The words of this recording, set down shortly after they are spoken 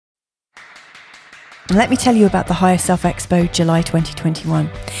And let me tell you about the Higher Self Expo July 2021.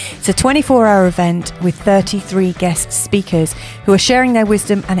 It's a 24-hour event with 33 guest speakers who are sharing their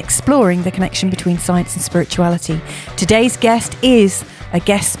wisdom and exploring the connection between science and spirituality. Today's guest is a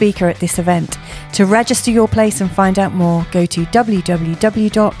guest speaker at this event. To register your place and find out more, go to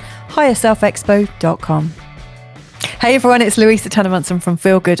www.higherselfexpo.com. Hey everyone, it's Louisa Tanner-Munson from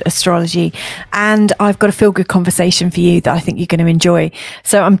Feel Good Astrology, and I've got a feel good conversation for you that I think you're going to enjoy.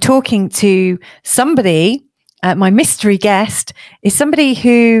 So I'm talking to somebody, my mystery guest is somebody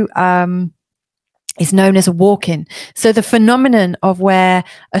who is known as a walk-in. So the phenomenon of where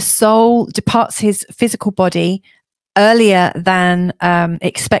a soul departs his physical body earlier than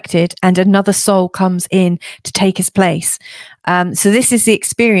expected, and another soul comes in to take his place. So this is the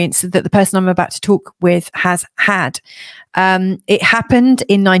experience that the person I'm about to talk with has had. It happened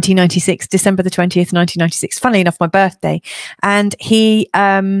in 1996, December the 20th, 1996, funnily enough, my birthday. And he,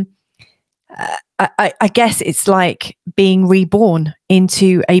 I guess it's like being reborn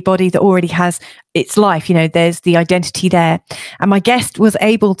into a body that already has its life. You know, there's the identity there. And my guest was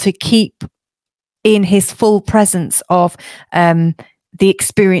able to keep in his full presence of the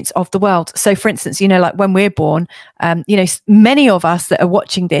experience of the world. So for instance, you know, like when we're born, you know, many of us that are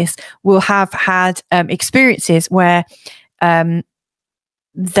watching this will have had experiences where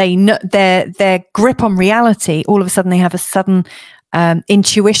they know their grip on reality, all of a sudden they have a sudden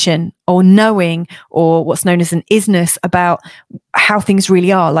intuition or knowing, or what's known as an isness about how things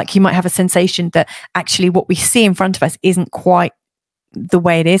really are. Like you might have a sensation that actually what we see in front of us isn't quite the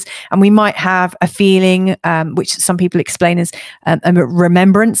way it is, and we might have a feeling which some people explain as a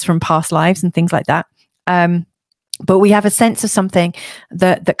remembrance from past lives and things like that, but we have a sense of something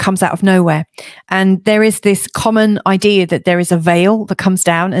that comes out of nowhere. And there is this common idea that there is a veil that comes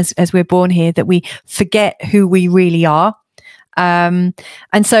down as we're born here, that we forget who we really are. And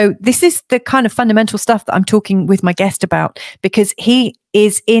so this is the kind of fundamental stuff that I'm talking with my guest about, because he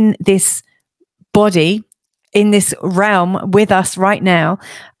is in this body, in this realm with us right now,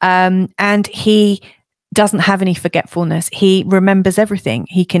 and he doesn't have any forgetfulness. He remembers everything.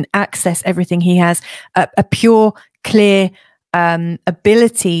 He can access everything. He has a pure, clear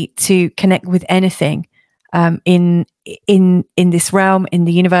ability to connect with anything in this realm, in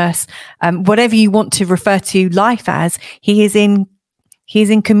the universe, whatever you want to refer to life as. He's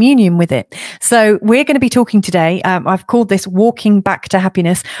in communion with it. So we're going to be talking today. I've called this Walking Back to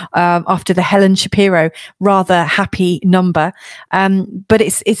Happiness, after the Helen Shapiro rather happy number. But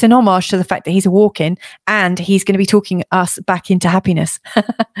it's an homage to the fact that he's a walk-in, and he's going to be talking us back into happiness.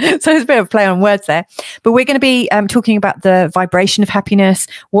 So there's a bit of a play on words there. But we're going to be talking about the vibration of happiness,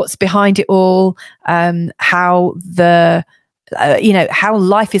 what's behind it all, how you know, how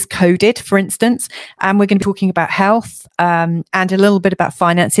life is coded, for instance. And we're going to be talking about health, and a little bit about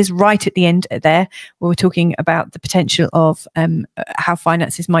finances right at the end there, where we're talking about the potential of how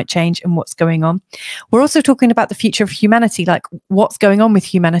finances might change and what's going on. We're also talking about the future of humanity, like what's going on with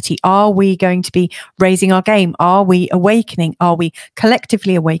humanity. Are we going to be raising our game? Are we awakening? Are we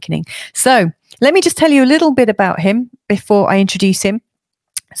collectively awakening? So let me just tell you a little bit about him before I introduce him.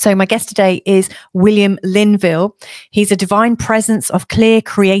 So my guest today is William Linville. He's a divine presence of clear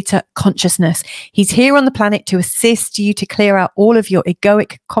creator consciousness. He's here on the planet to assist you to clear out all of your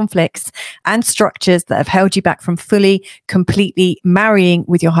egoic conflicts and structures that have held you back from fully, completely marrying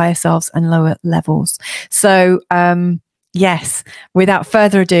with your higher selves and lower levels. So, yes, without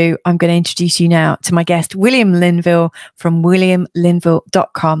further ado, I'm going to introduce you now to my guest, William Linville from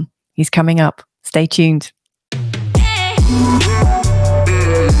williamlinville.com. He's coming up. Stay tuned.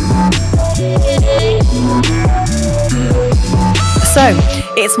 So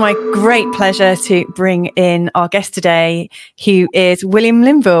it's my great pleasure to bring in our guest today, who is William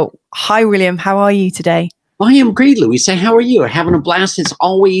Linville. Hi, William. How are you today? I am great, Louisa. How are you? Having a blast as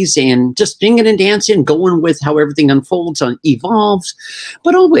always, and just singing and dancing, going with how everything unfolds and evolves.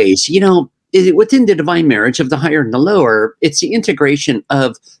 But always, you know, within the divine marriage of the higher and the lower, it's the integration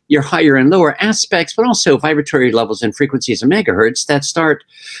of your higher and lower aspects, but also vibratory levels and frequencies of megahertz that start,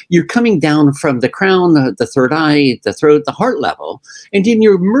 you're coming down from the crown, the third eye, the throat, the heart level, and then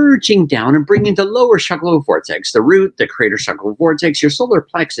you're merging down and bringing the lower chakra vortex, the root, the creator chakra vortex, your solar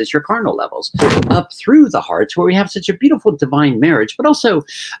plexus, your cardinal levels, up through the hearts, where we have such a beautiful divine marriage, but also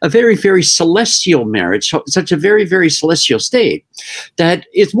a very, very celestial marriage, such a very, very celestial state that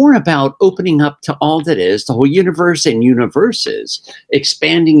is more about opening opening up to all that is, the whole universe and universes,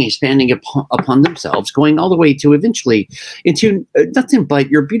 expanding upon themselves, going all the way to eventually into nothing but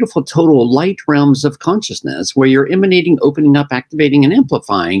your beautiful total light realms of consciousness, where you're emanating, opening up, activating, and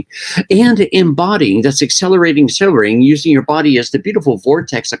amplifying, and embodying, that's accelerating, accelerating, using your body as the beautiful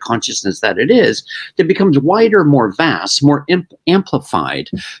vortex of consciousness that it is, that becomes wider, more vast, more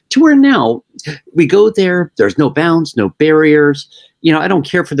amplified, to where now we go there, there's no bounds, no barriers. You know, I don't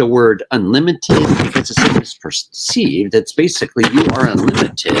care for the word unlimited because it's misperceived. It's basically you are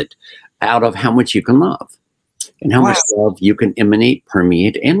unlimited out of how much you can love and how much love you can emanate,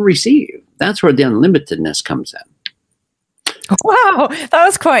 permeate, and receive. That's where the unlimitedness comes in. Wow, that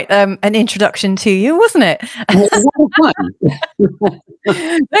was quite an introduction to you, wasn't it?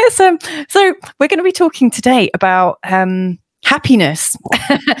 So we're going to be talking today about happiness,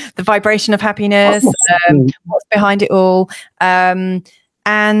 the vibration of happiness, what's behind it all,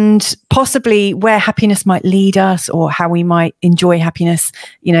 and possibly where happiness might lead us, or how we might enjoy happiness,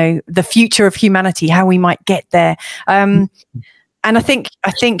 you know, the future of humanity, how we might get there. And I think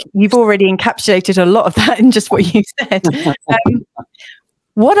you've already encapsulated a lot of that in just what you said.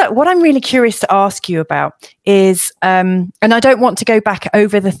 What I'm really curious to ask you about is, and I don't want to go back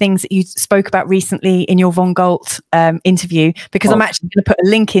over the things that you spoke about recently in your Von Galt interview, because I'm actually going to put a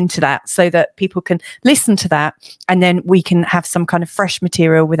link into that so that people can listen to that, and then we can have some kind of fresh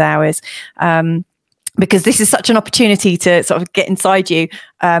material with ours. Because this is such an opportunity to sort of get inside you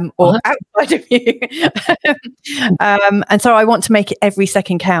or outside of you. And so I want to make it every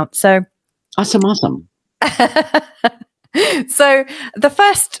second count. So Awesome. So the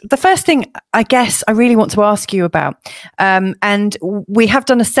first thing I guess I really want to ask you about, and we have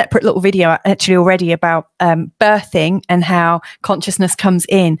done a separate little video actually already about birthing and how consciousness comes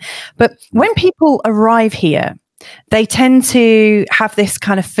in. But when people arrive here, they tend to have this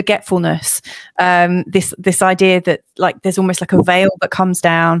kind of forgetfulness, this idea that like there's almost like a veil that comes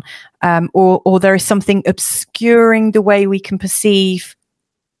down, or there is something obscuring the way we can perceive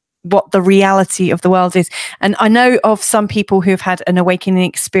what the reality of the world is. And I know of some people who've had an awakening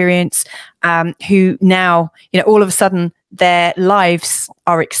experience, who now, you know, all of a sudden their lives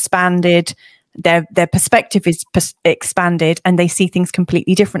are expanded, their perspective is expanded, and they see things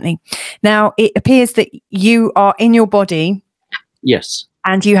completely differently. Now, it appears that you are in your body. Yes.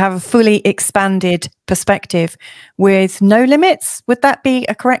 And you have a fully expanded perspective with no limits. Would that be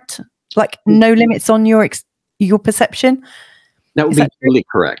a correct, like no limits on your perception? That would be totally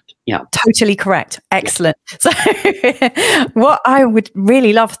correct. Yeah. Totally correct. Excellent. So what I would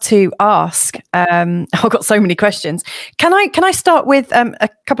really love to ask, I've got so many questions. Can I start with a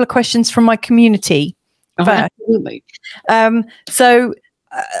couple of questions from my community first? Absolutely. So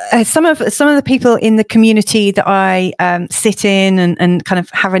some of the people in the community that I sit in and kind of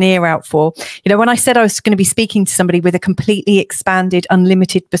have an ear out for, you know, when I said I was going to be speaking to somebody with a completely expanded,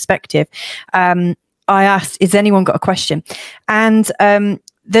 unlimited perspective, I asked, has anyone got a question? And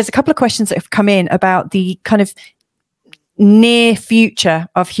there's a couple of questions that have come in about the kind of near future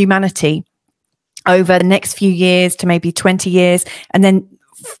of humanity over the next few years to maybe 20 years, and then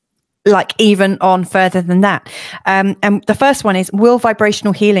like even on further than that. And the first one is, will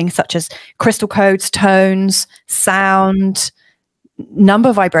vibrational healing such as crystal codes, tones, sound,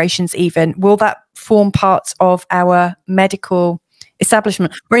 number vibrations even, will that form parts of our medical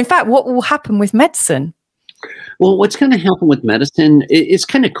establishment? Or in fact, what will happen with medicine? Well, what's going to happen with medicine is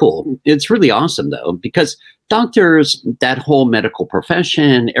kind of cool. It's really awesome, though, because doctors, that whole medical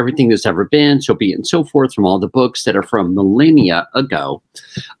profession, everything that's ever been, so be it and so forth, from all the books that are from millennia ago,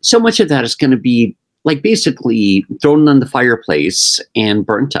 so much of that is going to be like basically thrown on the fireplace and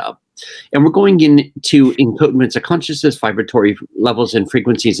burnt up. And we're going into encodements of consciousness, vibratory levels and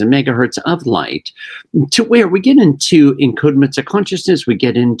frequencies and megahertz of light, to where we get into encodements of consciousness, we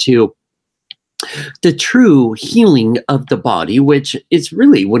get into the true healing of the body, which is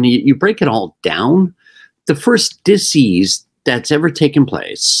really, when you break it all down, the first disease that's ever taken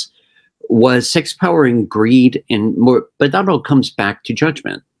place was sex, power, and greed, and more. But that all comes back to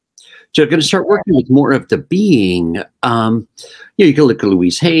judgment. So you're going to start working with more of the being. You can look at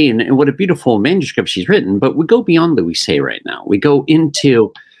Louise Hay and what a beautiful manuscript she's written, but we go beyond Louise Hay right now. We go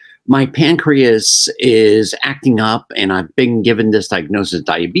into, my pancreas is acting up and I've been given this diagnosis,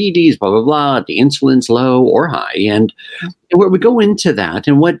 diabetes, blah, blah, blah, the insulin's low or high. And where we go into that,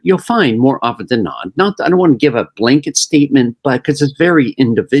 and what you'll find more often than not, I don't want to give a blanket statement, but because it's very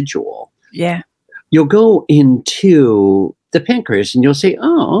individual. Yeah. You'll go into the pancreas and you'll say,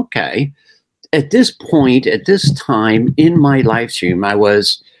 oh, okay. At this point, at this time in my live stream, I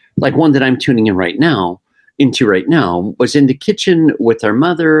was like one that I'm tuning in right now, was in the kitchen with our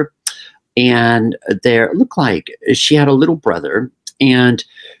mother, And there it looked like she had a little brother, and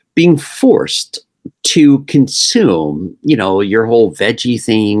being forced to consume, your whole veggie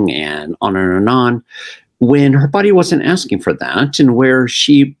thing and on, when her body wasn't asking for that, and where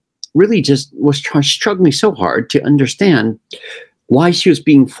she really just was struggling so hard to understand why she was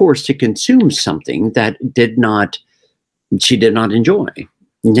being forced to consume something that she did not enjoy.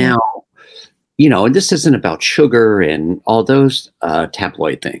 Now, and this isn't about sugar and all those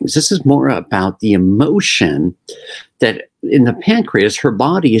tabloid things. This is more about the emotion that in the pancreas, her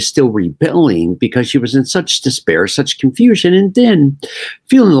body is still rebelling because she was in such despair, such confusion, and then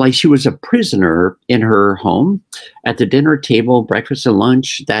feeling like she was a prisoner in her home at the dinner table, breakfast and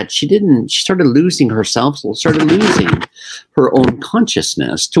lunch, that she started losing herself, started losing her own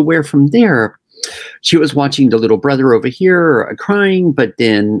consciousness, to where from there, she was watching the little brother over here crying, but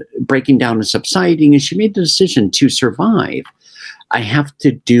then breaking down and subsiding, and she made the decision to survive. I have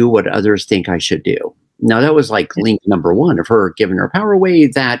to do what others think I should do. Now, that was like link number one of her giving her power away,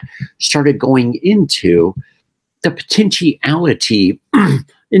 that started going into the potentiality,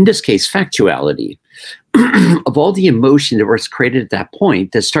 in this case, factuality, of all the emotion that was created at that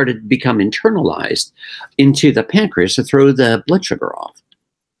point that started to become internalized into the pancreas to throw the blood sugar off.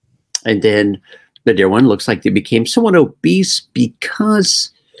 And then the dear one looks like they became somewhat obese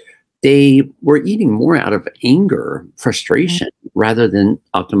because they were eating more out of anger, frustration, rather than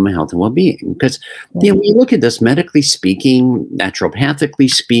optimum health and well-being. Because when you look at this medically speaking, naturopathically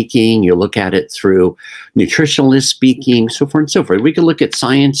speaking, you look at it through nutritionalist speaking, so forth and so forth. We can look at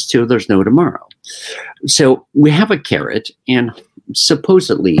science too. There's no tomorrow. So we have a carrot, and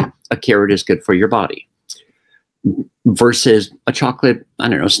supposedly a carrot is good for your body, versus a chocolate, I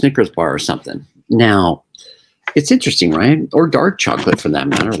don't know, Snickers bar or something. Now, it's interesting, right? Or dark chocolate for that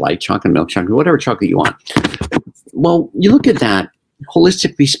matter, light chocolate, milk chocolate, whatever chocolate you want. Well, you look at that,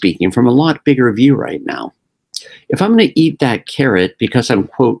 holistically speaking, from a lot bigger view right now. If I'm going to eat that carrot because I'm,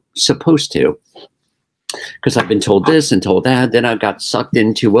 quote, supposed to, because I've been told this and told that, then I got sucked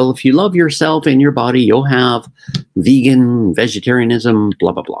into, well, if you love yourself and your body, you'll have vegan, vegetarianism,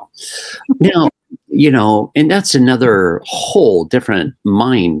 blah, blah, blah. Now, and that's another whole different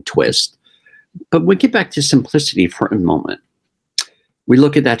mind twist. But we get back to simplicity for a moment. We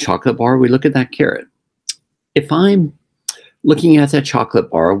look at that chocolate bar, we look at that carrot. If I'm looking at that chocolate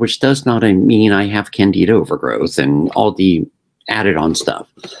bar, which does not mean I have candida overgrowth and all the added on stuff,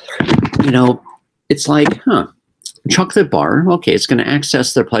 it's like, chocolate bar, okay, it's going to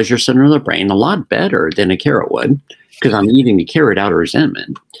access the pleasure center of the brain a lot better than a carrot would, because I'm eating the carrot out of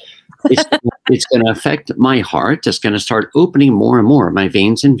resentment. It's going to affect my heart. It's going to start opening more and more of my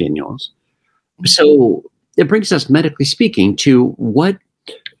veins and venules. So it brings us, medically speaking, to what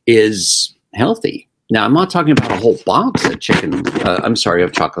is healthy. Now, I'm not talking about a whole box of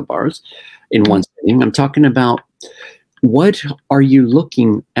of chocolate bars in one sitting. I'm talking about, what are you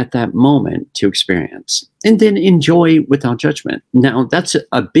looking at that moment to experience, and then enjoy without judgment. Now, that's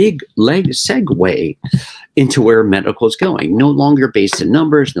a big segue into where medical is going. No longer based in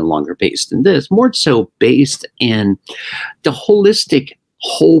numbers, no longer based in this, more so based in the holistic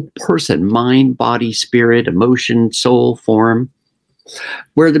whole person, mind, body, spirit, emotion, soul, form,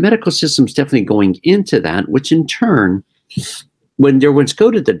 where the medical system is definitely going into that, which in turn, when their ones go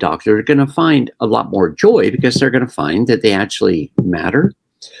to the doctor, they're going to find a lot more joy, because they're going to find that they actually matter.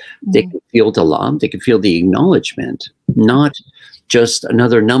 They can feel the love, they can feel the acknowledgement, not just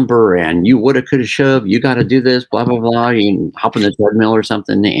another number and you woulda, coulda, should, you got to do this, blah, blah, blah. You can hop on the treadmill or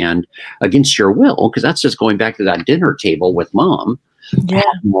something, and against your will, because that's just going back to that dinner table with mom. Yeah,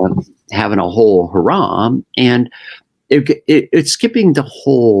 having a whole hurrah, and it's skipping the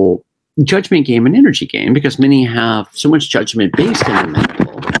whole judgment game and energy game, because many have so much judgment based in the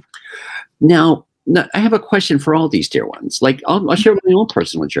medical. Now, I have a question for all these dear ones. Like, I'll share my own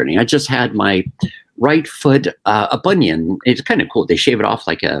personal journey. I just had my right foot a bunion. It's kind of cool. They shave it off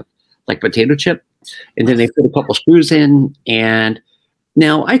like potato chip, and then they put a couple screws in, and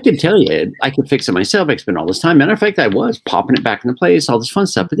now, I can tell you, I could fix it myself. I spent all this time. Matter of fact, I was popping it back into place, all this fun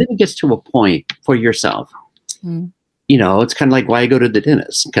stuff. But then it gets to a point for yourself. It's kind of like why I go to the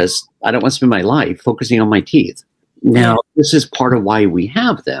dentist, because I don't want to spend my life focusing on my teeth. Now, this is part of why we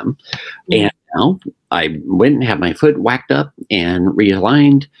have them. And now I went and had my foot whacked up and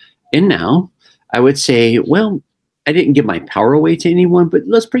realigned. And now I would say, well, I didn't give my power away to anyone, but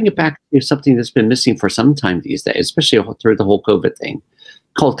let's bring it back to something that's been missing for some time these days, especially through the whole COVID thing,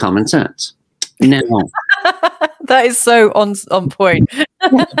 called common sense. Now, that is so on point.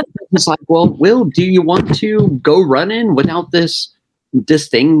 It's like, well, Will, do you want to go running without this this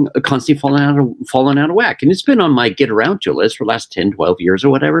thing constantly falling out of whack. And it's been on my get around to list for the last 10, 12 years or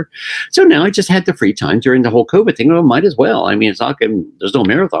whatever. So now I just had the free time during the whole COVID thing. Well, might as well. I mean, it's not going, there's no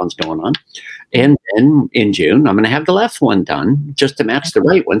marathons going on. And then in June, I'm going to have the left one done just to match the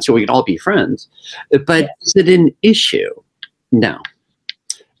right one so we can all be friends. But is it an issue? No.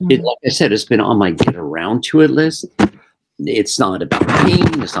 Like I said, it's been on my get around to it list. It's not about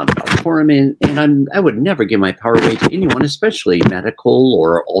pain. It's not about torment. And I would never give my power away to anyone, especially medical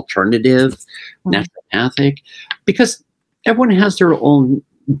or alternative, naturopathic, because everyone has their own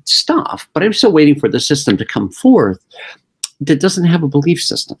stuff. But I'm still waiting for the system to come forth that doesn't have a belief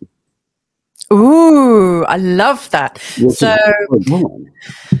system. Ooh, I love that. So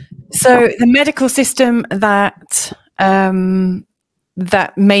the medical system that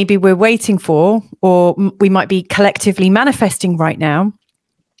that maybe we're waiting for, or we might be collectively manifesting right now,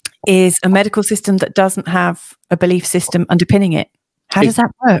 is a medical system that doesn't have a belief system underpinning it. How does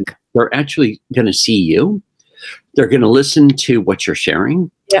that work? They're actually going to see you. They're going to listen to what you're sharing.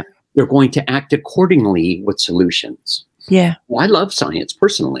 Yeah. They're going to act accordingly with solutions. Yeah. Well, I love science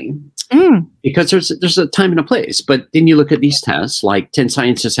personally because there's a time and a place. But then you look at these tests, like 10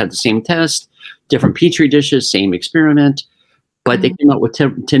 scientists had the same test, different petri dishes, same experiment, but they came up with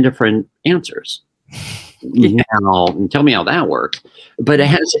 10 different answers. Now, tell me how that works. But it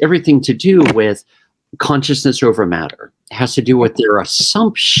has everything to do with consciousness over matter. It has to do with their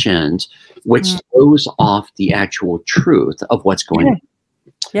assumptions, which throws off the actual truth of what's going on.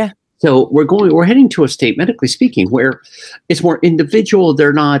 Yeah. So we're heading to a state, medically speaking, where it's more individual.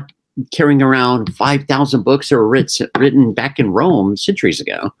 They're not carrying around 5,000 books that were written back in Rome centuries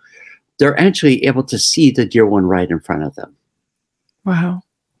ago. They're actually able to see the dear one right in front of them. Wow.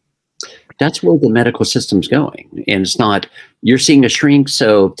 That's where the medical system's going. And it's not, you're seeing a shrink,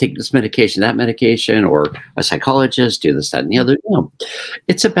 so take this medication, that medication, or a psychologist, do this, that, and the other. No.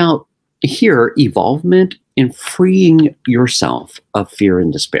 It's about here, evolvement and freeing yourself of fear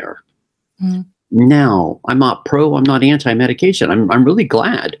and despair. Now, I'm not pro, I'm not anti-medication. I'm really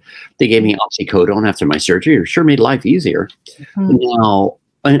glad they gave me oxycodone after my surgery. It sure made life easier. Now,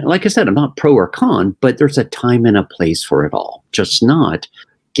 like I said, I'm not pro or con, but there's a time and a place for it all. Just not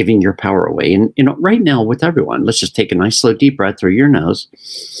giving your power away. And right now with everyone, let's just take a nice slow deep breath through your nose.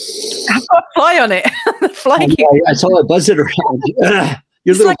 I've got a fly on it. The fly. I saw it buzzing around.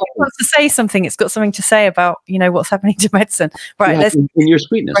 It's like it wants to say something. It's got something to say about, what's happening to medicine. Right. Yeah, in your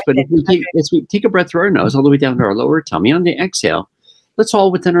sweetness. But if we take a breath through our nose all the way down to our lower tummy on the exhale, let's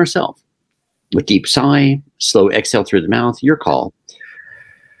all within ourselves. With deep sigh, slow exhale through the mouth, your call.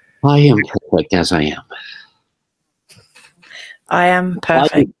 I am perfect as I am. I am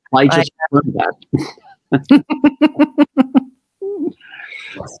perfect. I just heard that.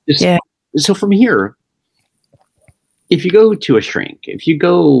 So from here, if you go to a shrink, if you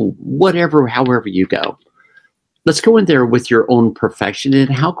go however you go, let's go in there with your own perfection. And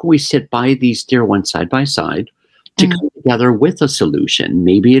how can we sit by these dear ones side by side to come together with a solution?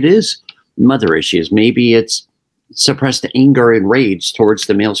 Maybe it is mother issues. Maybe it's suppressed anger and rage towards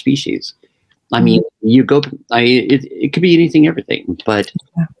the male species. I mean, it could be anything, everything, but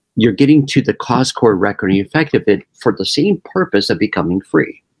you're getting to the cause, core, record, and effect of it for the same purpose of becoming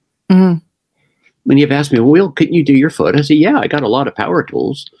free. When you've asked me, well, Will, couldn't you do your foot? I say, yeah, I got a lot of power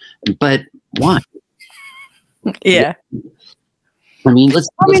tools, but why? Yeah. I mean, that's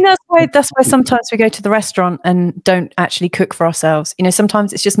why sometimes we go to the restaurant and don't actually cook for ourselves.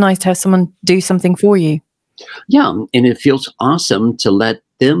 Sometimes it's just nice to have someone do something for you. Yeah, and it feels awesome to let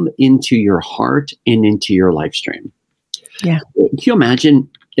them into your heart and into your live stream. Yeah. Can you imagine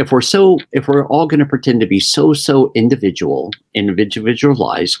if we're all going to pretend to be so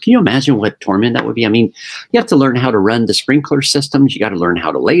individualized? Can you imagine what torment that would be? I mean, you have to learn how to run the sprinkler systems. You got to learn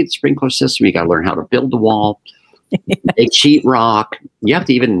how to lay the sprinkler system. You got to learn how to build the wall, make sheetrock. You have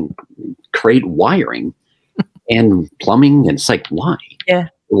to even create wiring and plumbing. And it's like, why? Yeah.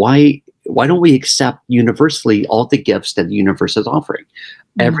 Why don't we accept universally all the gifts that the universe is offering?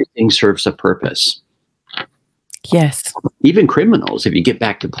 Everything serves a purpose. Yes. Even criminals, if you get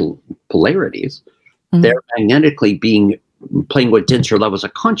back to polarities, they're magnetically playing with denser levels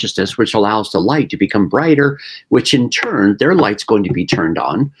of consciousness, which allows the light to become brighter, which in turn, their light's going to be turned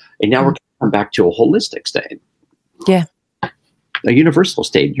on. And now we're going to come back to a holistic state. Yeah. A universal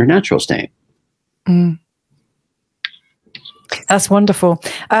state, your natural state. That's wonderful.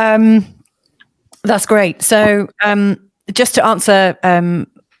 That's great. So just to answer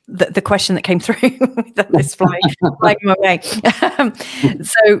the question that came through this flying my way.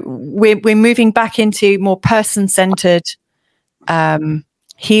 So we're moving back into more person-centered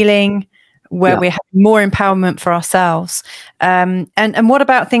healing. where we're having more empowerment for ourselves. And what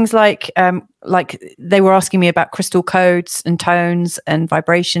about things like they were asking me about crystal codes and tones and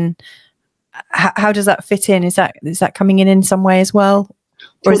vibration. How does that fit in? Is that coming in some way as well?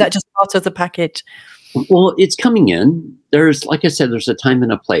 Or is that just part of the package? Well, it's coming in. There's, like I said, there's a time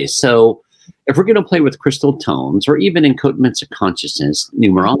and a place. So if we're going to play with crystal tones or even encodements of consciousness,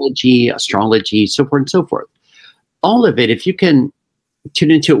 numerology, astrology, so forth and so forth, all of it, if you can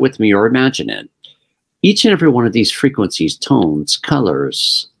tune into it with me or imagine it, each and every one of these frequencies, tones,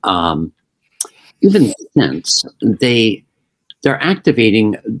 colors, even scents, they're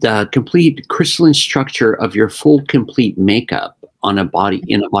activating the complete crystalline structure of your full, complete makeup on a body,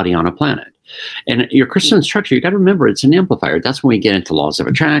 in a body on a planet. And your crystalline structure, you got to remember, it's an amplifier. That's when we get into laws of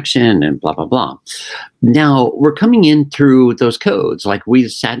attraction and blah, blah, blah. Now, we're coming in through those codes. Like we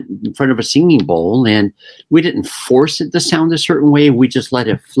sat in front of a singing bowl and we didn't force it to sound a certain way. We just let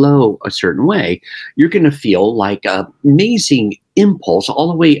it flow a certain way. You're going to feel like an amazing impulse all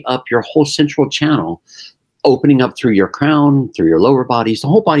the way up your whole central channel, opening up through your crown, through your lower bodies, the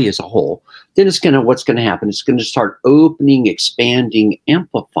whole body as a whole. Then what's going to happen? It's going to start opening, expanding,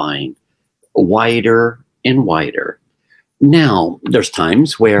 amplifying wider and wider. Now, there's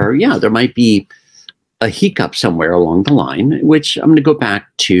times where, there might be a hiccup somewhere along the line, which I'm going to go back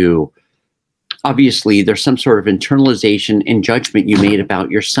to. Obviously, there's some sort of internalization and judgment you made about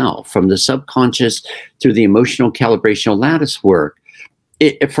yourself from the subconscious through the emotional calibrational lattice work.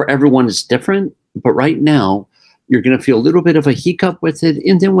 For everyone, it's different. But right now, you're going to feel a little bit of a hiccup with it.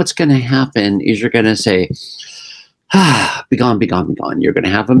 And then what's going to happen is you're going to say, be gone, be gone, be gone. You're going to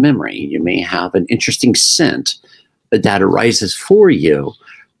have a memory. You may have an interesting scent that arises for you,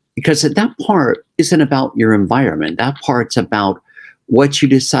 because that part isn't about your environment. That part's about what you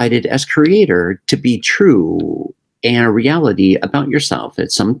decided as creator to be true and a reality about yourself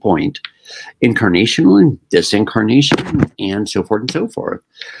at some point, incarnational and disincarnation, and so forth and so forth.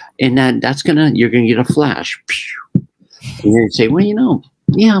 And you're going to get a flash. And you're going to say, well,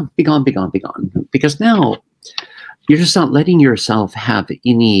 be gone, be gone, be gone. Because now you're just not letting yourself have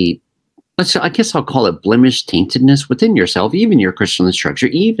any, I guess I'll call it blemish, taintedness within yourself, even your crystalline structure,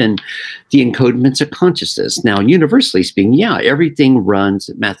 even the encodements of consciousness. Now, universally speaking, everything runs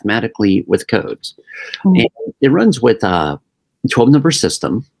mathematically with codes. And it runs with a 12-number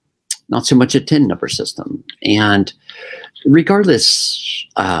system, not so much a 10-number system. And regardless,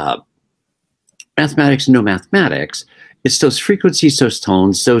 mathematics and no mathematics, it's those frequencies, those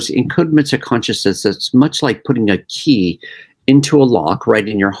tones, those encodements of consciousness. That's much like putting a key into a lock right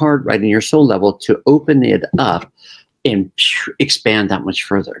in your heart, right in your soul level, to open it up and expand that much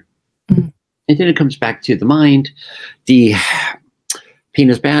further. And then it comes back to the mind. The pain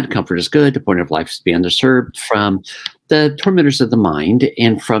is bad, comfort is good. The point of life is to be undisturbed from the tormentors of the mind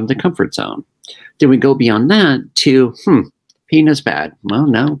and from the comfort zone. Then we go beyond that to, pain is bad. Well,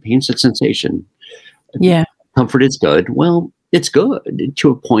 no, pain's a sensation. Yeah. Comfort is good. Well, it's good to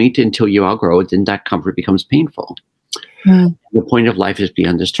a point until you outgrow it, then that comfort becomes painful. The point of life is to be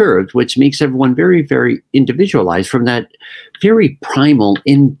undisturbed, which makes everyone very, very individualized from that very primal,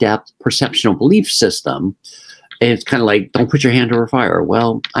 in-depth perceptional belief system. And it's kind of like, don't put your hand over fire.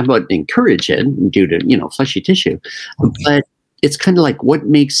 Well, I wouldn't encourage it due to, fleshy tissue. But it's kind of like, what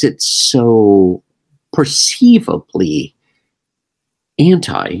makes it so perceivably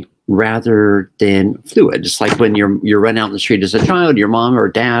anti rather than fluid? It's like when you're running out in the street as a child, your mom or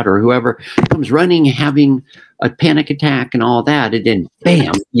dad or whoever comes running, having a panic attack and all that, and then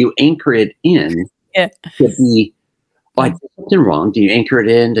bam, you anchor it in to be like something wrong. Do you anchor it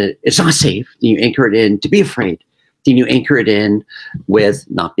in to it's not safe? Do you anchor it in to be afraid? Do you anchor it in with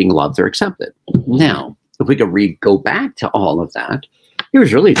not being loved or accepted? Now, if we could go back to all of that, it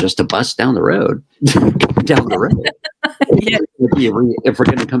was really just a bus down the road. If we're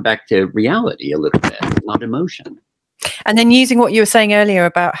going to come back to reality a little bit, not emotion. And then using what you were saying earlier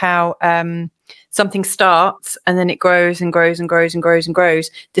about how something starts and then it grows and grows and grows and grows and grows.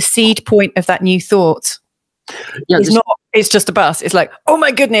 The seed point of that new thought it's just a bus. It's like, oh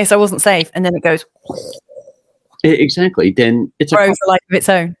my goodness, I wasn't safe. And then it goes. Exactly. Then it's grows a life of its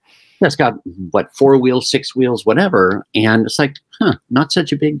own. It's got 4 wheels, 6 wheels, whatever. And it's like, not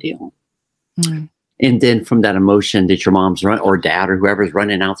such a big deal. And then from that emotion that your mom's or dad or whoever's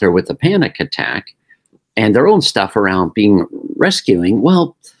running out there with a panic attack and their own stuff around being rescuing,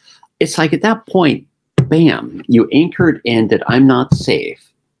 well, it's like at that point, bam, you anchored in that I'm not safe.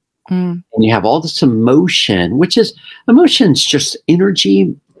 And you have all this emotion, which is emotion's just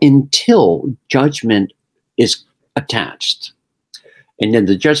energy until judgment is attached. And then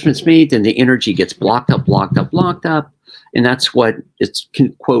the judgment's made, then the energy gets blocked up. And that's what it's,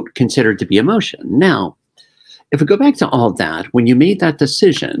 quote, considered to be emotion. Now, if we go back to all that, when you made that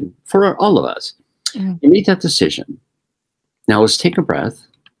decision, for all of us, you made that decision. Now let's take a breath,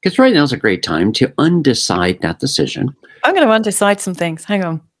 because right now is a great time to undecide that decision. I'm going to undecide some things. Hang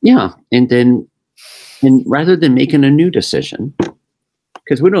on. Yeah. And rather than making a new decision,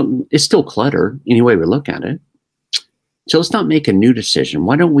 because it's still clutter any way we look at it. So let's not make a new decision.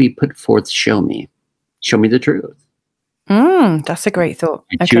 Why don't we put forth, show me the truth. That's a great thought.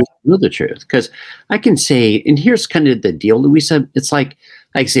 Okay. Choose to know the truth. Because I can say, and here's kind of the deal, Louisa. It's like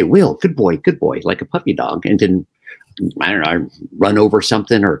I say, Will, good boy, like a puppy dog. And then, I don't know, I run over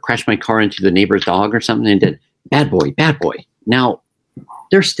something or crash my car into the neighbor's dog or something, and then bad boy, bad boy. Now,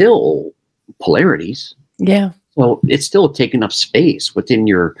 there's still polarities. Yeah. So it's still taking up space within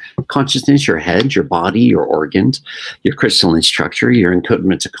your consciousness, your head, your body, your organs, your crystalline structure, your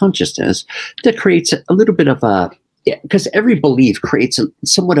encodements of consciousness, that creates a little bit of a, because every belief creates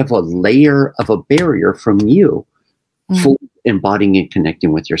somewhat of a layer of a barrier from you for embodying and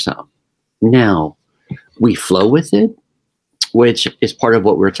connecting with yourself. Now, we flow with it, which is part of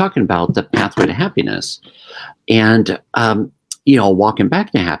what we're talking about, the pathway to happiness. And, walking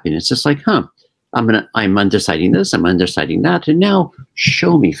back to happiness, it's like, I'm undeciding this, I'm undeciding that. And now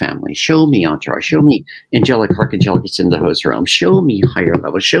show me family, show me entourage, show me angelic, archangelic, in the host realm, show me higher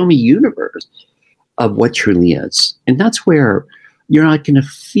level, show me universe of what truly is. And that's where you're not going to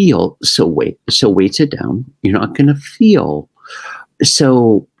feel so weighted down. You're not going to feel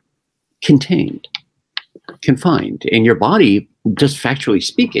so confined in your body. Just factually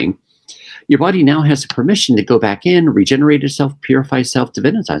speaking, your body now has the permission to go back in, regenerate itself, purify itself,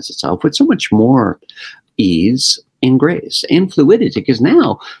 divinitize itself with so much more ease and grace and fluidity, because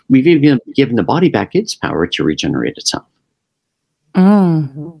now we've even given the body back its power to regenerate itself.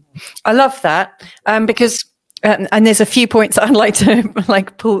 I love that, because and there's a few points I'd like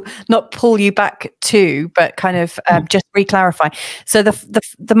to not pull you back to, but kind of just re-clarify. So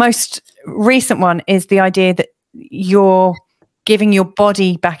the most recent one is the idea that you're giving your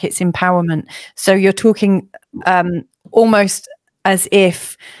body back its empowerment. So you're talking almost as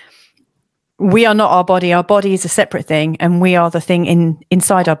if we are not our body. Our body is a separate thing, and we are the thing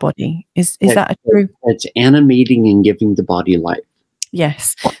inside our body. Is that true? It's animating and giving the body life.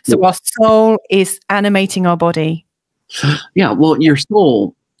 Yes. So our soul is animating our body. Yeah. Well, your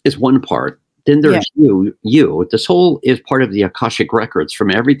soul is one part. Then there's you. The soul is part of the Akashic records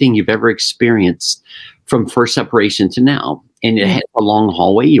from everything you've ever experienced from first separation to now. And it has a long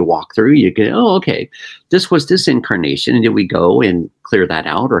hallway you walk through. You go, oh, okay, this was this incarnation. And did we go and clear that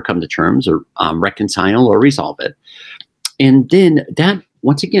out or come to terms or reconcile or resolve it? And then that,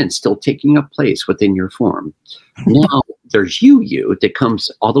 once again, still taking up place within your form. Now there's you that comes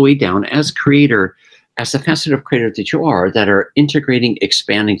all the way down as creator, as the facet of creator that you are, that are integrating,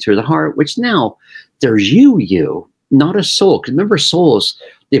 expanding through the heart, which now there's you, not a soul. Because remember, souls,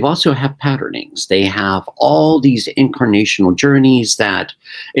 they also have patternings. They have all these incarnational journeys and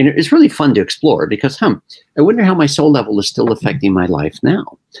it's really fun to explore because, I wonder how my soul level is still affecting my life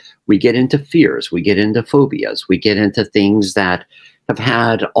now. We get into fears, we get into phobias, we get into things that have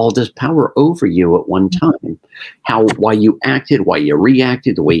had all this power over you at one time. Why you acted, why you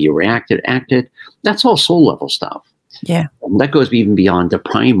reacted, the way you acted. That's all soul level stuff. Yeah. That goes even beyond the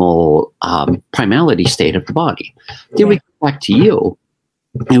primality state of the body. Then we come back to you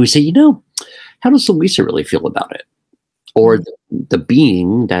and we say, how does Louisa really feel about it? Or the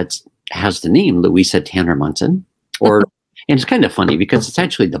being that has the name Louisa Tanner Munson. And it's kind of funny because it's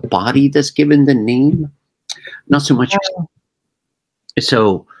actually the body that's given the name, not so much.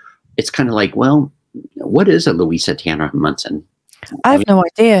 So it's kind of like, well, what is a Louisa Tanner Munson? I have no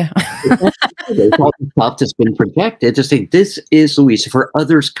idea. There's all the stuff that's been projected to say this is Louisa for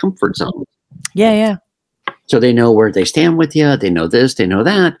others' comfort zone. Yeah. So they know where they stand with you. They know this, they know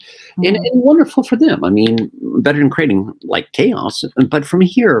that. And wonderful for them. I mean, better than creating like chaos. But from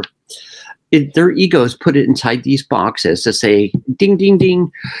here, their egos put it inside these boxes to say, ding, ding,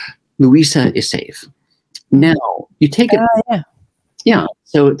 ding, Louisa is safe. Now, you take it. Yeah.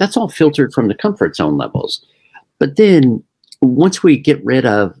 So that's all filtered from the comfort zone levels. But then once we get rid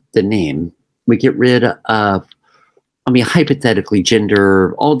of the name, we get rid of, hypothetically,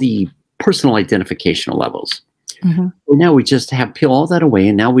 gender, all the personal identificational levels. Now we just peel all that away,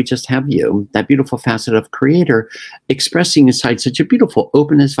 and now we just have you, that beautiful facet of creator, expressing inside such a beautiful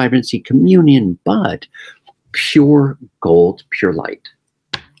openness, vibrancy, communion, but pure gold, pure light.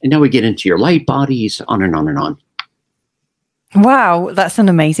 And now we get into your light bodies, on and on and on. Wow, that's an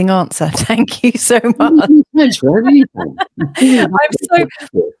amazing answer. Thank you so much.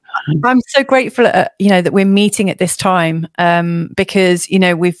 I'm so grateful, that we're meeting at this time, because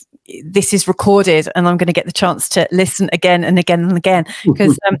this is recorded, and I'm going to get the chance to listen again and again and again,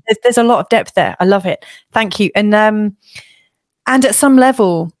 because there's a lot of depth there. I love it. Thank you. And at some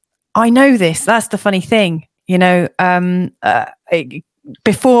level, I know this. That's the funny thing,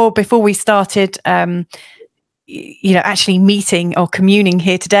 before we started, actually meeting or communing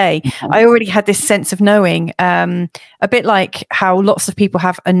here today, I already had this sense of knowing, a bit like how lots of people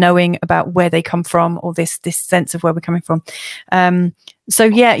have a knowing about where they come from, or this sense of where we're coming from. So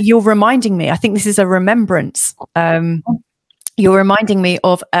yeah, you're reminding me. I think this is a remembrance. You're reminding me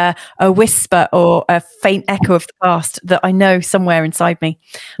of a whisper or a faint echo of the past that I know somewhere inside me.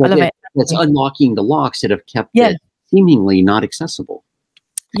 I love it. It's unlocking the locks that have kept it seemingly not accessible.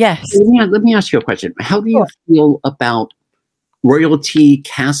 Yes. Let me ask you a question. How do you feel about royalty,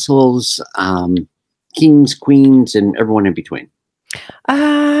 castles, kings, queens, and everyone in between?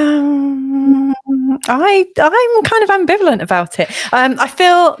 I'm kind of ambivalent about it. I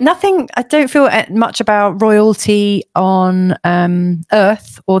feel nothing. I don't feel much about royalty on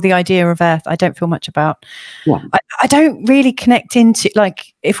Earth, or the idea of Earth. I don't feel much about. Yeah. I don't really connect into,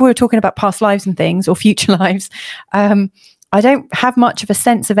 like, if we were talking about past lives and things, or future lives. I don't have much of a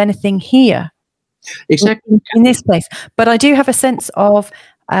sense of anything here, exactly, in this place. But I do have a sense of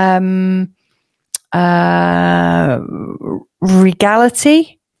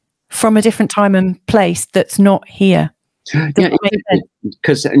regality from a different time and place that's not here.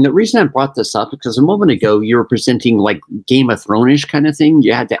 Because and the reason I brought this up, because a moment ago you were presenting like Game of Thrones-ish kind of thing.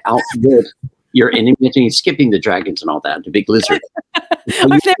 You had to outwit your enemy, and skipping the dragons and all that, the big lizard. I've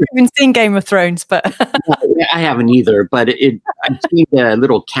never even seen Game of Thrones, but I haven't either. But I've seen the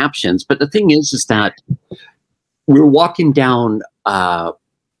little captions. But the thing is that we're walking down.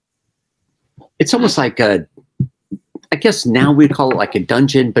 It's almost like I guess now we'd call it like a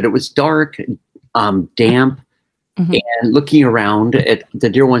dungeon, but it was dark, damp, and looking around at the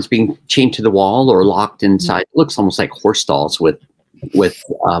dear ones being chained to the wall or locked inside. It looks almost like horse stalls with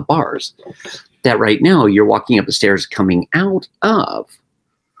bars. That right now you're walking up the stairs coming out of,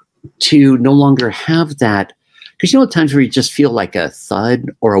 to no longer have that. Because at times where you just feel like a thud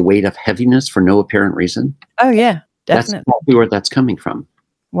or a weight of heaviness for no apparent reason. Oh yeah, definitely. That's probably where that's coming from.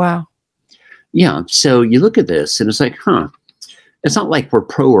 Wow. Yeah. So you look at this and it's like, it's not like we're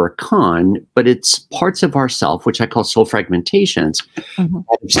pro or con, but it's parts of ourself, which I call soul fragmentations,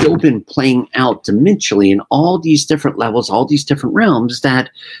 that have still been playing out dimensionally in all these different levels, all these different realms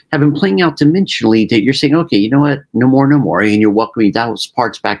that have been playing out dimensionally, that you're saying, okay, you know what, no more, and you're welcoming those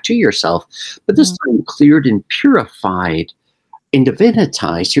parts back to yourself, but this time cleared and purified and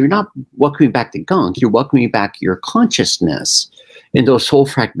divinitized. So you're not welcoming back the gunk, you're welcoming back your consciousness in those soul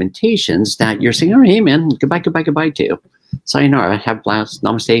fragmentations that you're saying, oh, hey man, goodbye to. Sayonara, have a blast,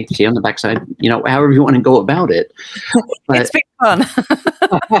 namaste, see you on the backside, however you want to go about it. But, it's been fun.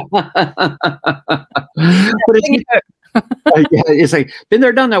 But it's like, been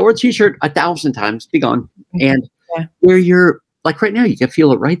there, done that, or t-shirt 1,000 times, be gone. And where you're, like right now, you can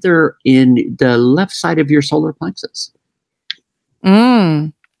feel it right there in the left side of your solar plexus.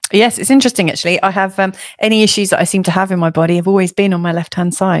 Yes, it's interesting, actually. I have any issues that I seem to have in my body have always been on my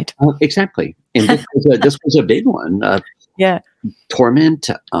left-hand side. Exactly. And this was a big one. Torment,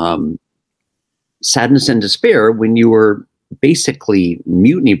 sadness, and despair when you were basically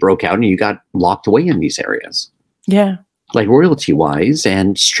mutiny broke out and you got locked away in these areas. Yeah. Like royalty-wise,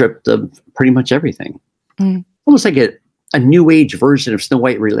 and stripped of pretty much everything. Almost like a new age version of Snow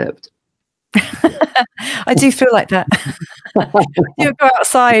White relived. I do feel like that. You go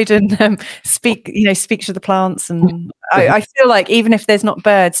outside and speak to the plants, and I feel like even if there's not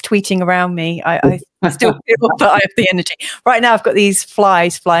birds tweeting around me, I still feel that I have the energy. Right now, I've got these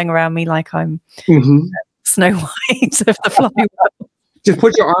flies flying around me like I'm Snow White of the fly world. Just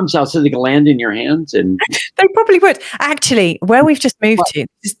put your arms out so they can land in your hands, and they probably would. Actually, where we've just moved to,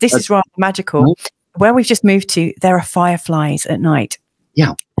 this is rather magical. Where we've just moved to, there are fireflies at night.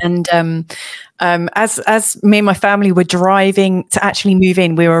 Yeah. And as me and my family were driving to actually move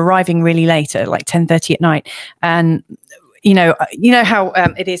in, we were arriving really late at like 10:30 at night. And you know how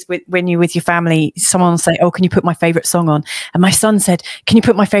it is when you're with your family, someone will say, oh, can you put my favorite song on? And my son said, can you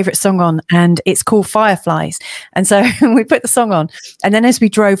put my favorite song on? And it's called Fireflies. And so we put the song on. And then as we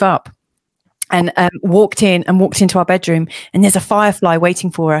drove up, and walked into our bedroom, and there's a firefly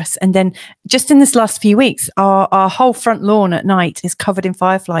waiting for us. And then just in this last few weeks, our whole front lawn at night is covered in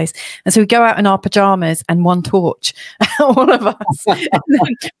fireflies. And so we go out in our pajamas and one torch, all of us.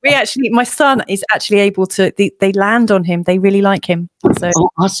 My son is actually able to, they land on him. They really like him. So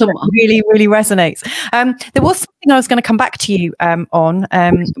awesome. Really, really resonates. There was something I was going to come back to you on,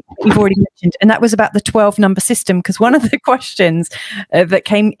 you've already mentioned, and that was about the 12 number system, because one of the questions that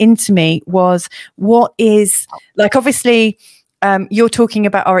came into me was, what is, like, obviously you're talking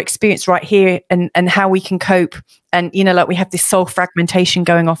about our experience right here and how we can cope, and like we have this soul fragmentation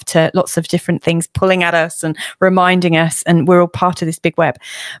going off to lots of different things pulling at us and reminding us, and we're all part of this big web.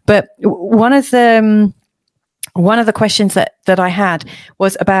 But one of the questions that I had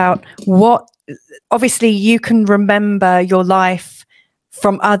was about what, obviously you can remember your life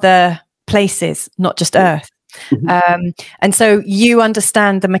from other places, not just Earth. And so you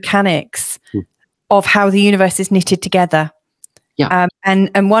understand the mechanics of how the universe is knitted together. Yeah.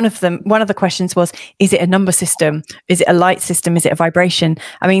 And one of the questions was, is it a number system? Is it a light system? Is it a vibration?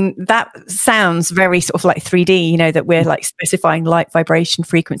 I mean, that sounds very sort of like 3D, that we're like specifying light, vibration,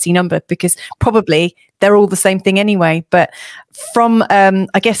 frequency, number, because probably they're all the same thing anyway. But from,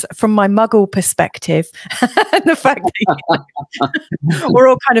 I guess, from my muggle perspective, the fact that we're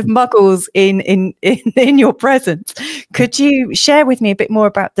all kind of muggles in your presence, could you share with me a bit more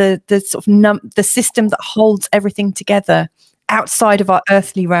about the sort of the system that holds everything together outside of our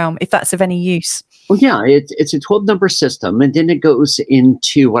earthly realm, if that's of any use? Well, yeah, it's a 12 number system, and then it goes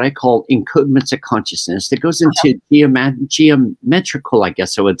into what I call encodements of consciousness. It goes into geometrical, I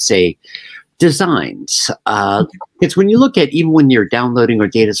guess I would say, designs. It's when you look at, even when you're downloading or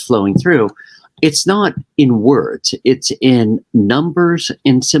data's flowing through, it's not in words, it's in numbers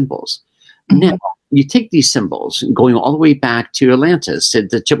and symbols. Now, you take these symbols, going all the way back to Atlantis,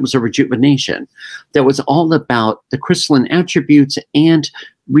 the temples of rejuvenation, that was all about the crystalline attributes and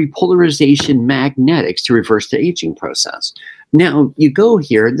repolarization magnetics to reverse the aging process. Now, you go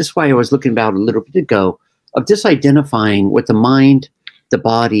here, and this is why I was looking about a little bit ago, of disidentifying what the mind, the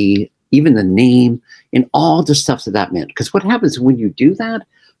body, even the name, and all the stuff that meant. Because what happens when you do that,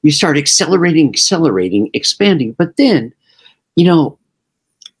 you start accelerating, expanding. But then,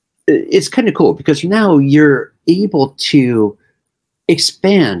 it's kind of cool, because now you're able to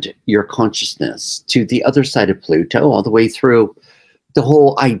expand your consciousness to the other side of Pluto, all the way through the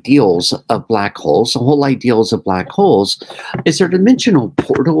whole ideals of black holes. The whole ideals of black holes is they're dimensional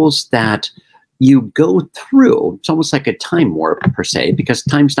portals that you go through. It's almost like a time warp, per se, because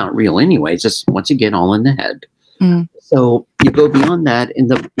time's not real anyway. It's just, once again, all in the head. So you go beyond that,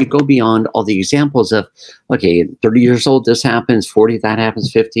 and you go beyond all the examples of, okay, 30 years old, this happens, 40, that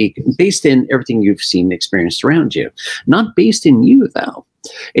happens, 50, based in everything you've seen and experienced around you. Not based in you, though.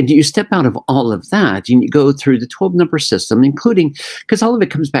 And you step out of all of that, and you go through the 12 number system, including, because all of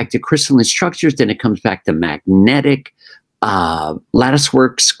it comes back to crystalline structures, then it comes back to magnetic, lattice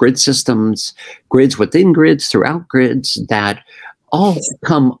works, grid systems, grids within grids, throughout grids, that all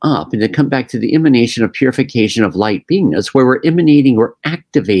come up, and they come back to the emanation of purification of light beingness, where we're emanating, we're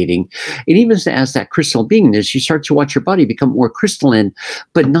activating. And even as that crystal beingness, you start to watch your body become more crystalline,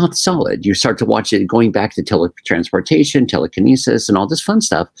 but not solid. You start to watch it going back to teletransportation, telekinesis, and all this fun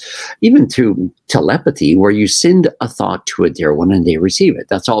stuff, even through telepathy, where you send a thought to a dear one and they receive it.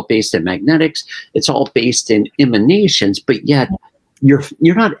 That's all based in magnetics. It's all based in emanations, but yet you're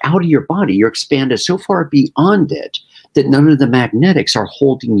not out of your body. You're expanded so far beyond it that none of the magnetics are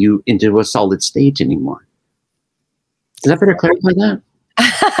holding you into a solid state anymore. Does that better clarify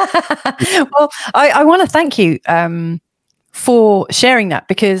that? Well, I want to thank you for sharing that,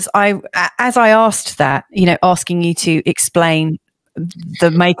 because as I asked that, asking you to explain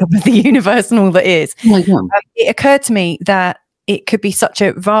the makeup of the universe and all that is, it occurred to me that it could be such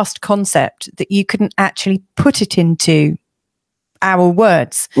a vast concept that you couldn't actually put it into our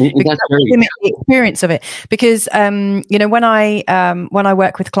words, because limit the experience of it. Because when I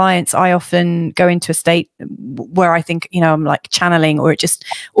work with clients, I often go into a state where I think I'm like channeling, or it just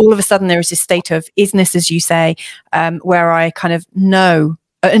all of a sudden there is this state of isness, as you say, where I kind of know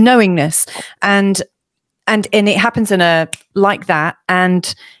a knowingness, and it happens in a like that.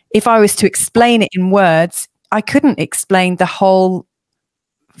 And if I was to explain it in words, I couldn't explain the whole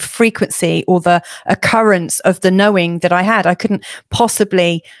frequency or the occurrence of the knowing that I had. I couldn't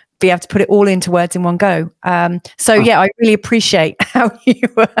possibly be able to put it all into words in one go. So yeah, I really appreciate how you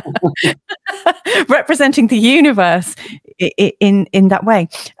were representing the universe in that way.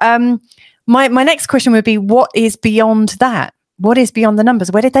 My next question would be, what is beyond that? What is beyond the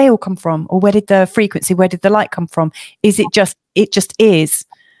numbers? Where did they all come from? Or where did the frequency, where did the light come from? Is it just is?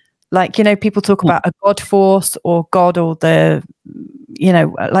 Like, you know, people talk about a God force or God or the, you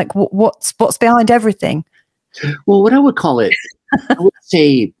know, like what's behind everything? Well, what I would call it, I would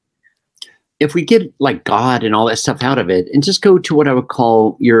say, if we get like God and all that stuff out of it and just go to what I would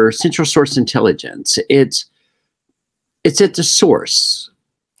call your central source intelligence, it's at the source.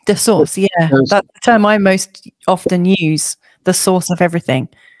 The source, yeah. That's the term I most often use, the source of everything.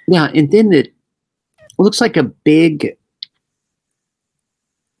 Yeah, and then it looks like a big,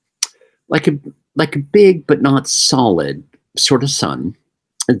 like a big but not solid sort of sun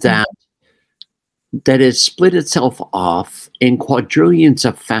that has split itself off in quadrillions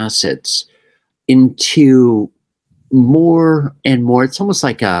of facets into more and more. It's almost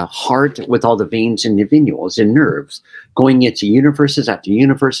like a heart with all the veins and the venules and nerves going into universes after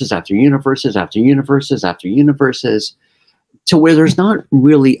universes after universes after universes after universes, to where there's not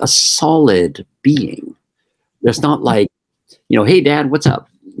really a solid being. There's not like, you know, hey, Dad, what's up?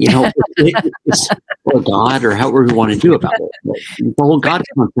 You know, or God, or however we want to do about it. The whole God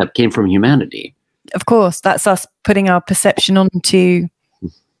concept came from humanity. Of course, that's us putting our perception onto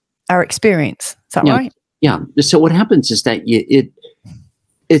our experience. Is that right? Yeah. So what happens is that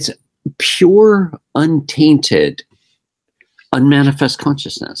it's pure, untainted, unmanifest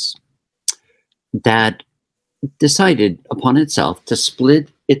consciousness that decided upon itself to split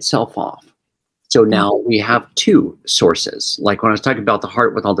itself off. So now we have two sources. Like when I was talking about the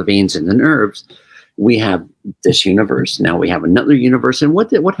heart with all the veins and the nerves, we have this universe. Now we have another universe. And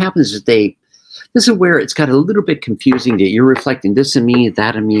what happens is this is where it's got a little bit confusing that you're reflecting this in me,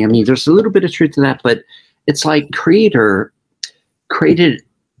 that in me. I mean, there's a little bit of truth to that, but it's like Creator created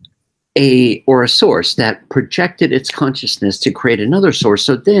a source that projected its consciousness to create another source.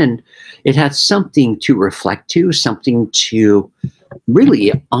 So then it had something to reflect to, something to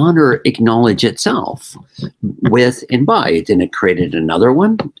really honor, acknowledge itself with and by. Then it created another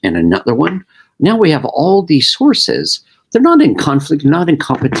one and another one. Now we have all these sources. They're not in conflict, not in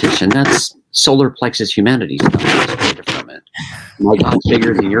competition. That's solar plexus humanity stuff that's created from it. My God's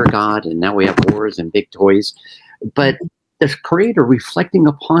bigger than your God, and now we have wars and big toys. But the Creator reflecting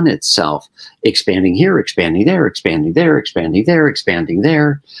upon itself, expanding here, expanding there, expanding there, expanding there, expanding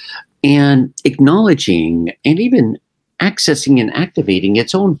there, and acknowledging and even accessing and activating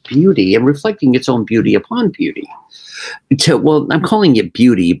its own beauty and reflecting its own beauty upon beauty. Well, I'm calling it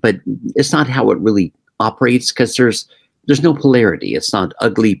beauty, but it's not how it really operates, because there's no polarity. It's not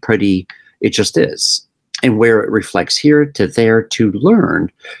ugly, pretty. It just is. And where it reflects here to there to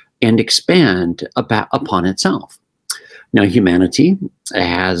learn and expand upon itself. Now, humanity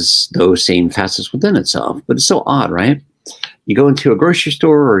has those same facets within itself, but it's so odd, right? You go into a grocery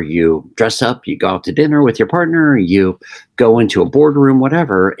store, or you dress up, you go out to dinner with your partner, you go into a boardroom,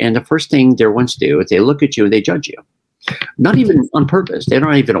 whatever, and the first thing they're ones to do is they look at you and they judge you. Not even on purpose. They're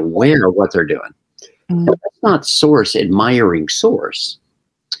not even aware of what they're doing. That's not source admiring source.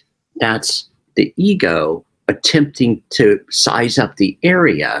 That's the ego attempting to size up the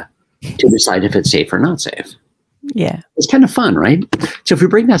area to decide if it's safe or not safe. Yeah. It's kind of fun, right? So if we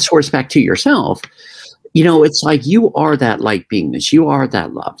bring that source back to yourself, you know, it's like you are that light beingness. You are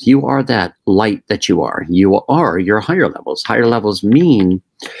that love. You are that light that you are. You are your higher levels. Higher levels mean,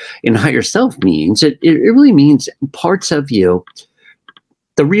 and higher self means, it really means parts of you,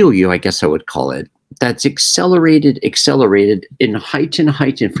 the real you, I guess I would call it, that's accelerated in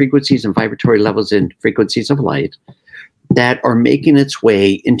heightened frequencies and vibratory levels and frequencies of light that are making its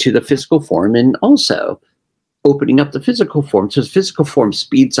way into the physical form, and also opening up the physical form. So the physical form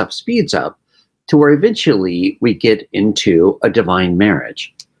speeds up to where eventually we get into a divine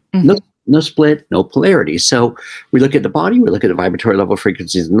marriage. No split, no polarity. So we look at the body, we look at the vibratory level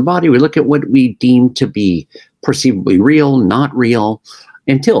frequencies in the body, we look at what we deem to be perceivably real, not real,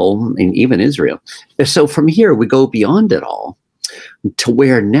 until, and even is real. So from here, we go beyond it all to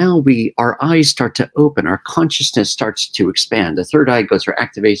where now our eyes start to open, our consciousness starts to expand. The third eye goes or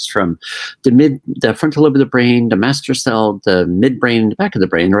activates from the frontal lobe of the brain, the master cell, the midbrain, the back of the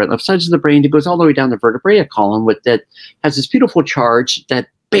brain, the right left sides of the brain. It goes all the way down the vertebrae column that has this beautiful charge that,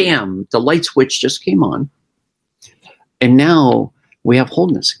 bam, the light switch just came on. And now we have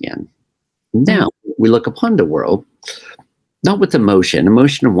wholeness again. Now we look upon the world, not with emotion.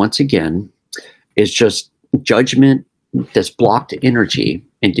 Emotion, once again, is just judgment, this blocked energy,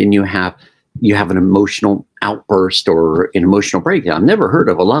 and then you have an emotional outburst or an emotional breakdown. I've never heard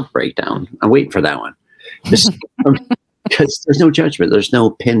of a love breakdown. I'm waiting for that one. Because there's no judgment. There's no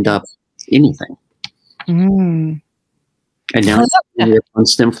pinned up anything. And now it's a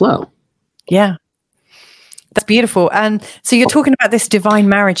constant flow. Yeah. That's beautiful. And so you're talking about this divine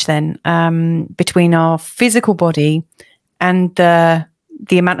marriage then, between our physical body and the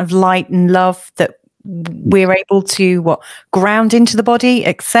the amount of light and love that we're able to ground into the body,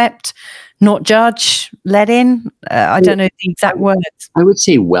 accept, not judge, let in. I don't know the exact words. I would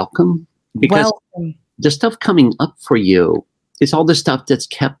say welcome, because the stuff coming up for you is all the stuff that's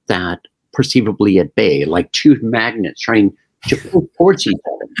kept that perceivably at bay, like two magnets trying to pull towards each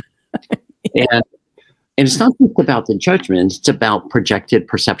other. And it's not just about the judgments, it's about projected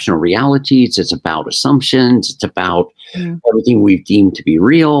perceptual realities, it's about assumptions, it's about everything we've deemed to be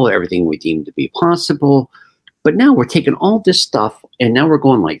real, everything we deem to be possible. But now we're taking all this stuff and now we're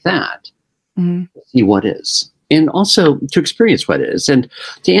going like that to see what is. And also to experience what is. And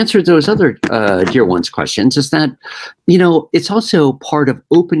to answer those other dear ones' questions is that, you know, it's also part of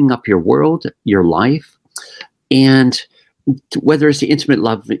opening up your world, your life, and whether it's the intimate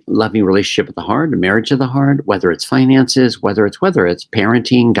loving relationship of the heart, a marriage of the heart, whether it's finances, whether it's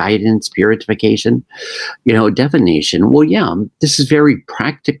parenting, guidance, purification, you know, divination. Well, yeah, this is very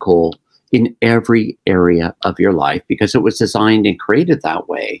practical in every area of your life because it was designed and created that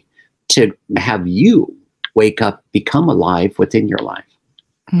way to have you wake up, become alive within your life.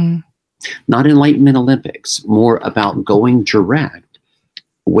 Not Enlightenment Olympics, more about going direct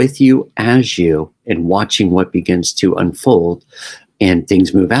with you as you and watching what begins to unfold, and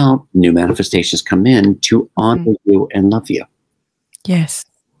things move out, new manifestations come in to honor you and love you. Yes.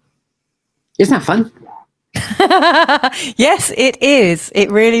 Isn't that fun? Yes, it is. It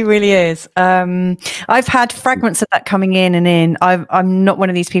really, really is. I've had fragments of that coming in and in. I'm not one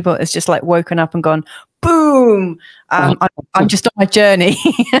of these people that's just like woken up and gone, boom. I'm just on my journey.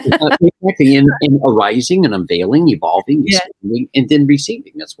 Exactly. And arising and unveiling, evolving, expanding, and then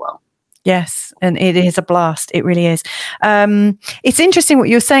receiving as well. Yes, and it is a blast. It really is. It's interesting what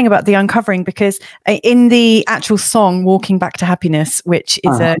you're saying about the uncovering, because in the actual song "Walking Back to Happiness," which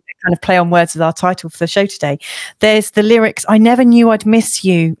is a kind of play on words with our title for the show today, there's the lyrics, "I never knew I'd miss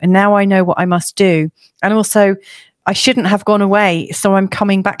you, and now I know what I must do," and also, "I shouldn't have gone away, so I'm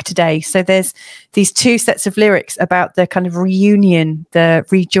coming back today." So there's these two sets of lyrics about the kind of reunion, the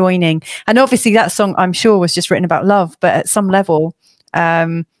rejoining, and obviously that song, I'm sure, was just written about love, but at some level,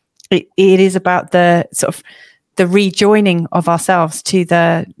 it is about the sort of the rejoining of ourselves to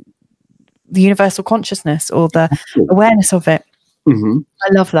the universal consciousness or the awareness of it.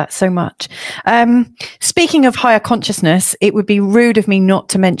 I love that so much. Speaking of higher consciousness, it would be rude of me not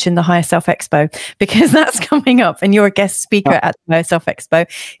to mention the Higher Self Expo, because that's coming up and you're a guest speaker at the Higher Self Expo.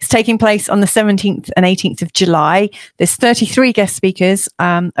 It's taking place on the 17th and 18th of July. There's 33 guest speakers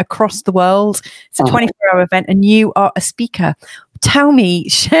across the world. It's a 24-hour event and you are a speaker. Tell me,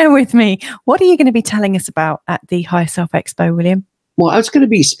 share with me, what are you going to be telling us about at the Higher Self Expo, William? Well, I was going to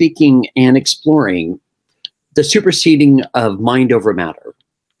be speaking and exploring the superseding of mind over matter.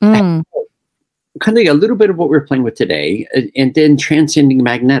 Kind of a little bit of what we're playing with today, and then transcending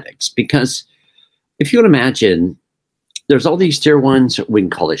magnetics. Because if you would imagine, there's all these dear ones, we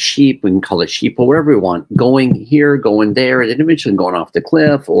can call it sheep, or wherever we want, going here, going there, and then eventually going off the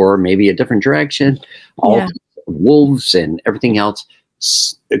cliff, or maybe a different direction. All wolves and everything else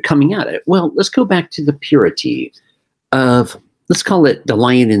coming at it. Well, let's go back to the purity of, let's call it the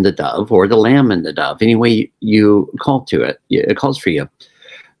lion and the dove, or the lamb and the dove, any way you call to it. It calls for you.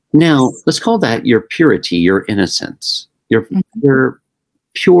 Now, let's call that your purity, your innocence, your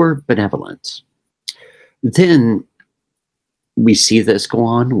pure benevolence. Then we see this go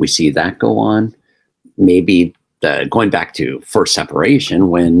on, we see that go on. Maybe going back to first separation,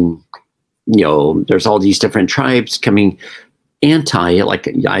 when you know, there's all these different tribes coming anti, like,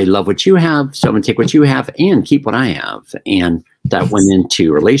 I love what you have, so I'm gonna take what you have and keep what I have. And that went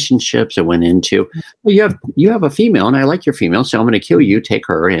into relationships. It went into, well, you have a female and I like your female, so I'm gonna kill you, take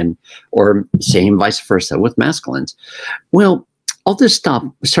her, and or same vice versa with masculines. Well, all this stuff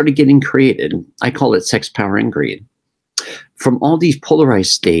started getting created. I call it sex, power, and greed, from all these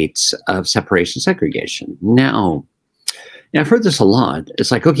polarized states of separation, segregation. Now, I've heard this a lot.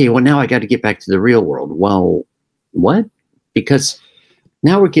 It's like, okay, well, now I got to get back to the real world. Well, what? Because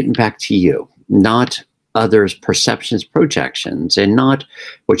now we're getting back to you, not others' perceptions, projections, and not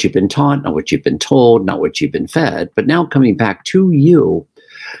what you've been taught, not what you've been told, not what you've been fed, but now coming back to you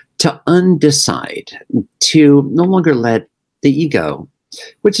to undecide, to no longer let the ego,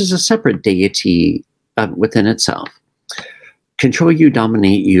 which is a separate deity within itself, control you,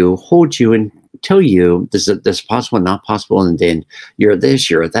 dominate you, hold you, and tell you this is possible, not possible, and then you're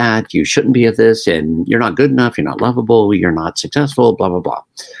this, you're that, you shouldn't be of this, and you're not good enough, you're not lovable, you're not successful, blah, blah, blah.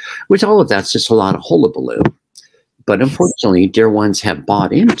 Which all of that's just a lot of hullabaloo. But unfortunately, dear ones have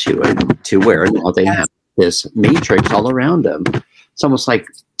bought into it to where now they have this matrix all around them. It's almost like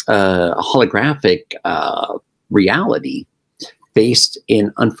a holographic reality. based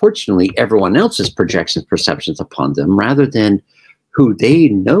in, unfortunately, everyone else's projections, perceptions upon them, rather than who they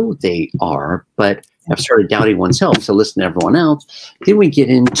know they are, but have started doubting oneself. So listen to everyone else. Then we get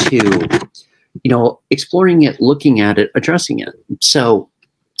into, exploring it, looking at it, addressing it. So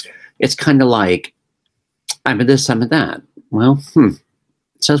it's kind of like, I'm at this, I'm at that. Well, it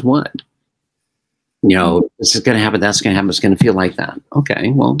says what? This is going to happen, that's going to happen, it's going to feel like that.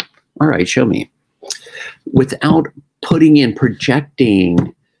 Okay, well, all right, show me. Without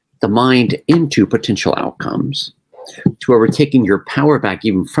projecting the mind into potential outcomes, to where we're taking your power back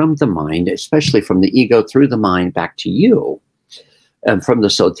even from the mind, especially from the ego through the mind back to you, and from the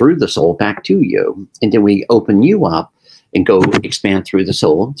soul through the soul back to you. And then we open you up and go expand through the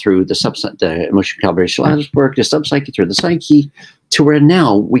soul, through the emotional calibration lattice work, the subpsyche, through the psyche, to where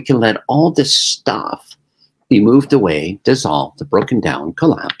now we can let all this stuff be moved away, dissolved, broken down,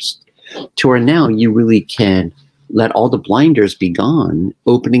 collapsed, to where now you really can let all the blinders be gone,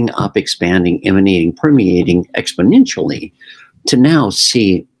 opening up, expanding, emanating, permeating exponentially, to now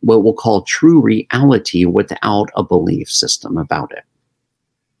see what we'll call true reality without a belief system about it.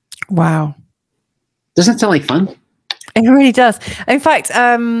 Wow. Doesn't that sound like fun? It really does. In fact,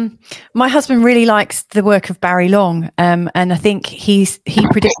 my husband really likes the work of Barry Long, and I think he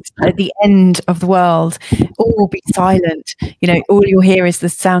predicts at the end of the world, all will be silent. All you'll hear is the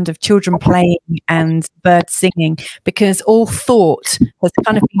sound of children playing and birds singing, because all thought has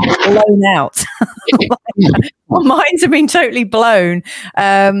kind of been blown out. Our minds have been totally blown,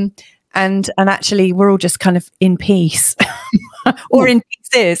 and actually, we're all just kind of in peace, or in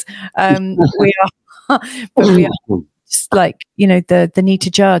pieces. We are, but we are. Just like, the need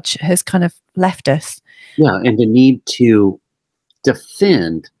to judge has kind of left us. Yeah, and the need to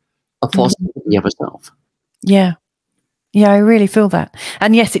defend a false identity of a self. Yeah. Yeah, I really feel that.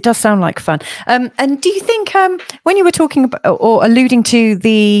 And yes, it does sound like fun. And do you think when you were talking about or alluding to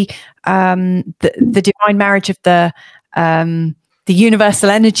the divine marriage of the universal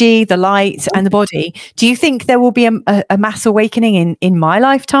energy, the light, and the body, do you think there will be a mass awakening in my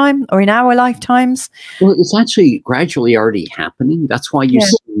lifetime or in our lifetimes? Well, it's actually gradually already happening. That's why you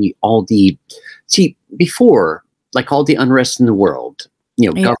see before, like all the unrest in the world,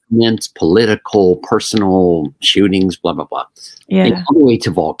 governments, political, personal shootings, blah, blah, blah. Yeah. And all the way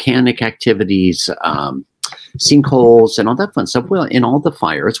to volcanic activities, sinkholes and all that fun stuff. Well, in all the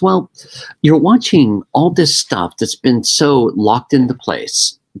fires, you're watching all this stuff that's been so locked into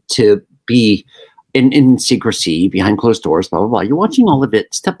place to be in secrecy, behind closed doors, blah, blah, blah. You're watching all of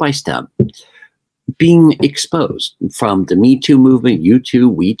it step by step being exposed, from the Me Too movement, You Too,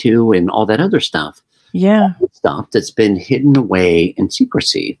 We Too, and all that other stuff. Yeah. Stuff that's been hidden away in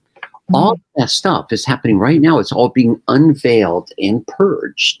secrecy. All that stuff is happening right now. It's all being unveiled and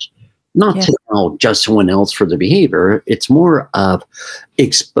purged. Not to now judge someone else for the behavior. It's more of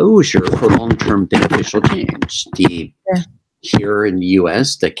exposure for long-term beneficial change. Here in the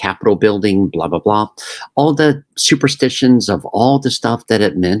U.S., the Capitol building, blah, blah, blah, all the superstitions of all the stuff that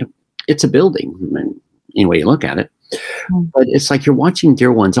it meant. It's a building, any way you look at it. But it's like you're watching,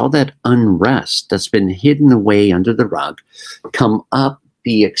 dear ones, all that unrest that's been hidden away under the rug come up,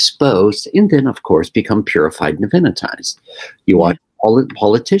 be exposed, and then, of course, become purified and divinitized. You watch all the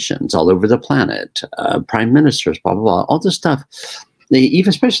politicians all over the planet, prime ministers, blah, blah, blah, all this stuff. Even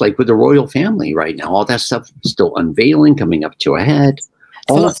especially like with the royal family right now, all that stuff still unveiling, coming up to a head.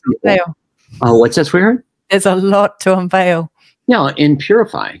 What's that, sweetheart? There's a lot to unveil. Yeah, and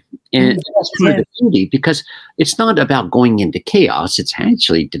purify. And that's part of the beauty, because it's not about going into chaos. It's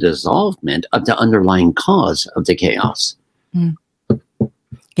actually the dissolvement of the underlying cause of the chaos.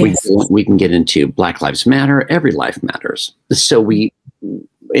 Yes. We can get into Black Lives Matter. Every life matters. So we're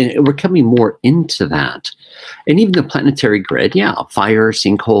coming more into that. And even the planetary grid, fire,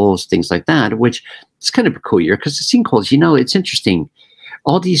 sinkholes, things like that, which is kind of peculiar, because the sinkholes, it's interesting.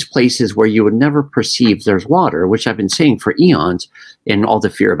 All these places where you would never perceive there's water, which I've been saying for eons, and all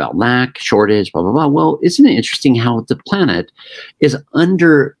the fear about lack, shortage, blah, blah, blah. Well, isn't it interesting how the planet is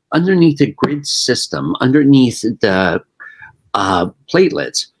underneath the grid system, underneath the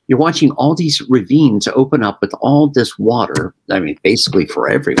platelets? You're watching all these ravines open up with all this water. I mean, basically for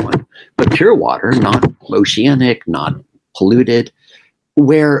everyone, but pure water, not oceanic, not polluted,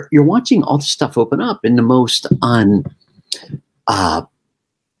 where you're watching all this stuff open up in the most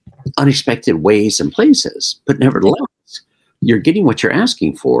unexpected ways and places. But nevertheless, you're getting what you're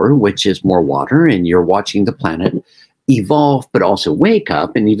asking for, which is more water, and you're watching the planet evolve, but also wake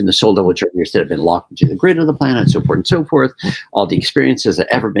up. And even the soul level journeyers that have been locked into the grid of the planet, so forth and so forth, all the experiences that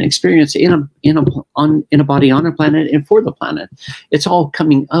ever been experienced in a body on a planet and for the planet, it's all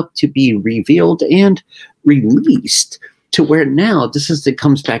coming up to be revealed and released to where now it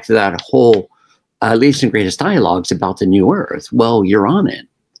comes back to that whole latest and greatest dialogues about the new earth. Well, you're on it,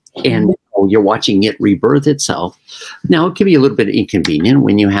 and you're watching it rebirth itself. Now, it can be a little bit inconvenient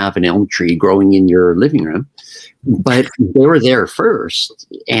when you have an elm tree growing in your living room, but they were there first,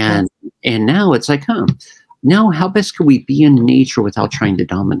 and now it's like, now how best can we be in nature without trying to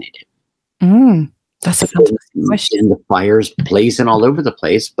dominate it? That's a fantastic question. And the fires blazing all over the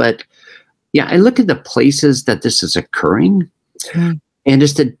place, but yeah, I look at the places that this is occurring, and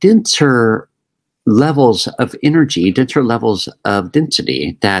it's the denser levels of energy, denser levels of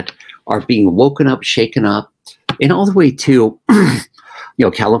density that are being woken up, shaken up, and all the way to,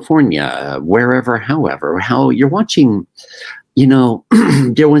 California, wherever, however, how you're watching,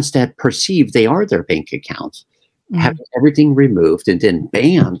 the ones that perceive they are their bank accounts, have everything removed, and then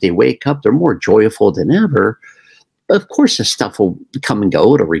bam, they wake up, they're more joyful than ever. Of course, this stuff will come and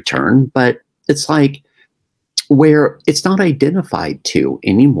go, it'll return, but it's like where it's not identified to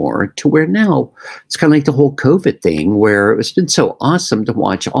anymore, to where now it's kind of like the whole COVID thing, where it's been so awesome to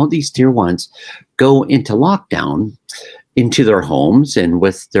watch all these dear ones go into lockdown into their homes and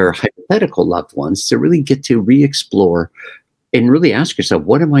with their hypothetical loved ones to really get to re-explore and really ask yourself,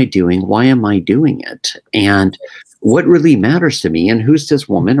 what am I doing? Why am I doing it? And what really matters to me? And who's this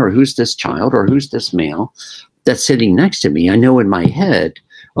woman, or who's this child, or who's this male that's sitting next to me? I know in my head,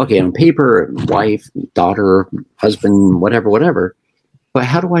 okay, on paper, wife, daughter, husband, whatever, but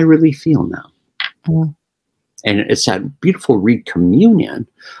how do I really feel now? And it's that beautiful recommunion,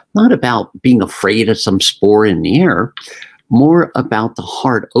 not about being afraid of some spore in the air, more about the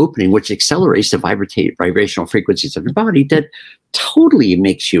heart opening, which accelerates the vibrational frequencies of your body that totally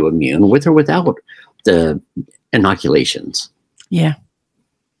makes you immune with or without the inoculations. Yeah.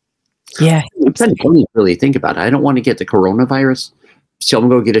 Yeah. It's funny to really think about it. I don't want to get the coronavirus, so I'm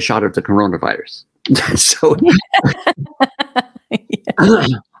going to get a shot of the coronavirus. So,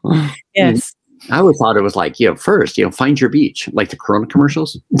 yes. I always thought it was like, first, find your beach, like the Corona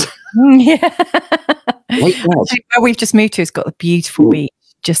commercials. Yeah. Like that. Where we've just moved to, it's got a beautiful beach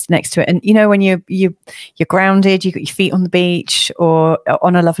just next to it. And when you're grounded, you got your feet on the beach or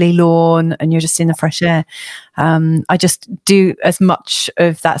on a lovely lawn, and you're just in the fresh air. I just do as much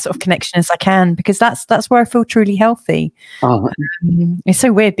of that sort of connection as I can, because that's where I feel truly healthy. It's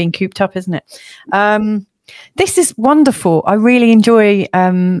so weird being cooped up, isn't it? This is wonderful. I really enjoy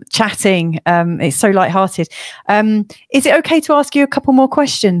chatting. It's so lighthearted. Is it okay to ask you a couple more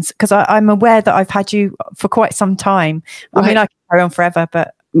questions? Because I'm aware that I've had you for quite some time. I mean, I can carry on forever,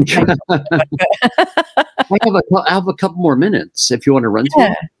 but I have a couple more minutes if you want to run through.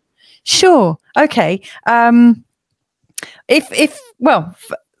 Sure. Okay.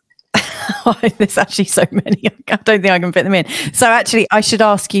 There's actually so many. I don't think I can fit them in. So actually, I should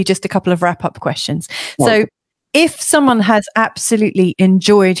ask you just a couple of wrap-up questions. So if someone has absolutely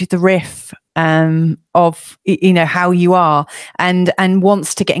enjoyed the riff of how you are and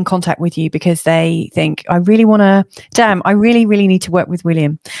wants to get in contact with you because they think, I really really need to work with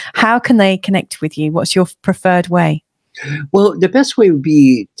William, how can they connect with you? What's your preferred way? Well, the best way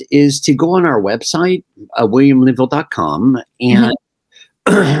is to go on our website, williamlinville.com, and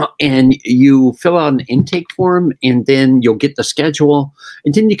and you fill out an intake form, and then you'll get the schedule,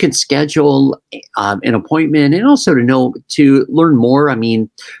 and then you can schedule an appointment. And also to learn more, I mean,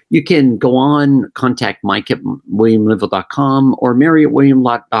 you can go on, contact Mike at williamlinville.com or Mary at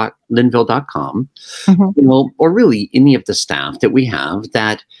william.linville.com, or really any of the staff that we have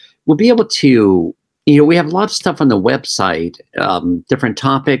that will be able to, we have a lot of stuff on the website, different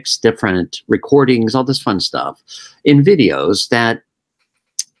topics, different recordings, all this fun stuff in videos that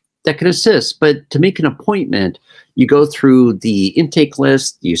can assist. But to make an appointment, you go through the intake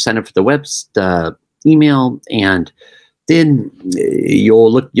list, you sign up for the email, and then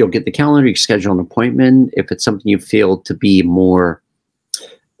you'll get the calendar, you schedule an appointment. If it's something you feel to be more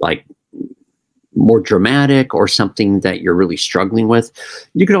dramatic or something that you're really struggling with,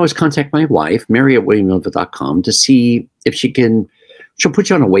 you can always contact my wife, Mary at williamlinville.com, to see if she'll put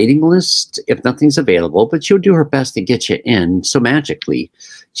you on a waiting list if nothing's available, but she'll do her best to get you in. So magically,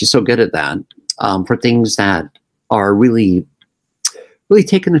 she's so good at that, for things that are really, really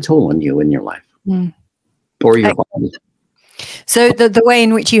taking a toll on you in your life or your body. So the way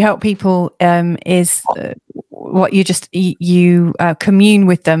in which you help people is what you commune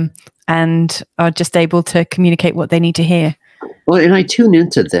with them and are just able to communicate what they need to hear. Well, and I tune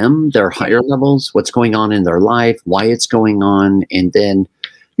into them, their higher levels, what's going on in their life, why it's going on, and then,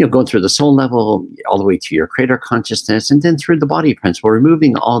 going through the soul level, all the way to your creator consciousness, and then through the body principle,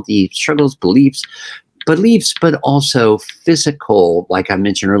 removing all the struggles, beliefs, but also physical, like I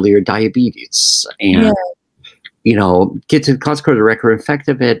mentioned earlier, diabetes, and get to the cause, core, the record effect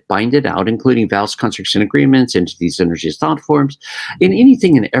of it, bind it out, including vows, constructs, and agreements into these energies, thought forms, in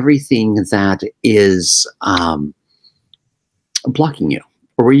anything and everything that is blocking you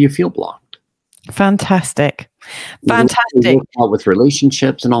or where you feel blocked. Fantastic. Fantastic. With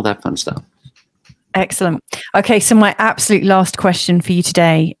relationships and all that fun stuff. Excellent. Okay, so my absolute last question for you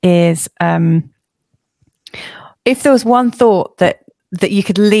today is, if there was one thought that you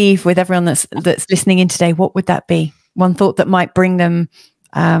could leave with everyone that's listening in today, what would that be? One thought that might bring them,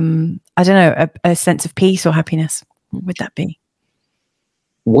 I don't know, a sense of peace or happiness. What would that be?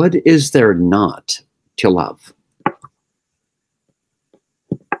 What is there not to love?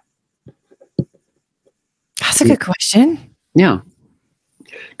 That's a good question. Yeah.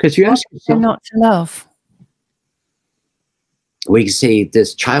 Because you ask yourself, not to love. We can say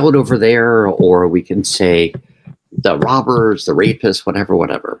this child over there, or we can say the robbers, the rapists,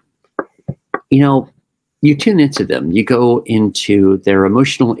 whatever. You tune into them. You go into their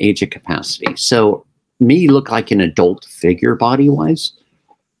emotional age and capacity. So may look like an adult figure body-wise,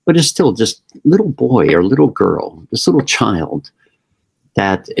 but it's still just little boy or little girl, this little child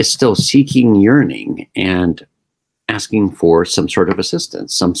that is still seeking, yearning, and asking for some sort of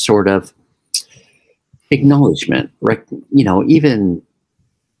assistance, some sort of acknowledgement, even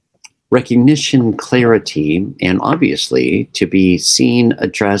recognition, clarity, and obviously to be seen,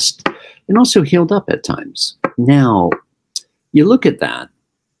 addressed, and also healed up at times. Now, you look at that,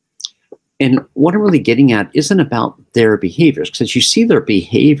 and what I'm really getting at isn't about their behaviors, because you see their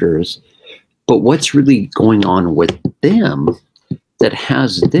behaviors, but what's really going on with them that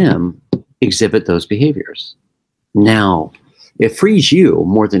has them exhibit those behaviors. Now, it frees you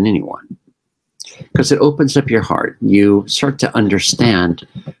more than anyone, because it opens up your heart. You start to understand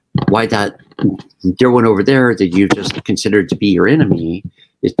why that dear one over there that you just considered to be your enemy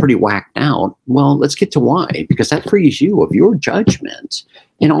is pretty whacked out. Well, let's get to why, because that frees you of your judgment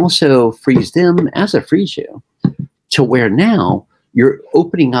and also frees them as it frees you, to where now you're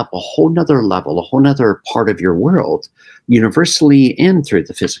opening up a whole nother level, a whole nother part of your world, universally and through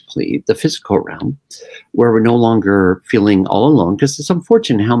the physical realm, where we're no longer feeling all alone, because it's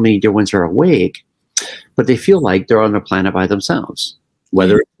unfortunate how many dear ones are awake, but they feel like they're on a planet by themselves,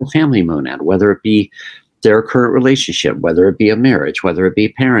 whether it's a family monad, whether it be their current relationship, whether it be a marriage, whether it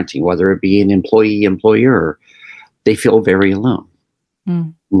be parenting, whether it be an employee-employer, they feel very alone.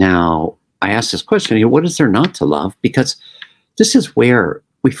 Mm. Now, I ask this question, what is there not to love? Because this is where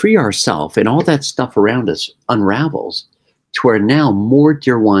we free ourselves and all that stuff around us unravels, to where now more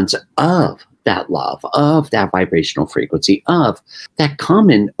dear ones of that love, of that vibrational frequency, of that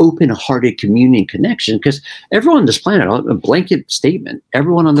common open-hearted communion connection, because everyone on this planet, a blanket statement,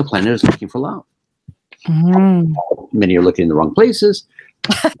 everyone on the planet is looking for love. Mm. Many are looking in the wrong places.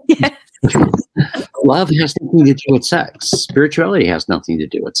 Yes. Love has nothing to do with sex. Spirituality has nothing to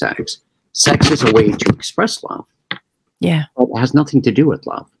do with sex. Sex is a way to express love. Yeah. But it has nothing to do with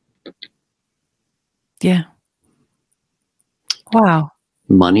love. Yeah. Wow.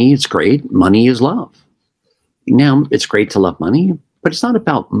 Money is great. Money is love. Now, it's great to love money, but it's not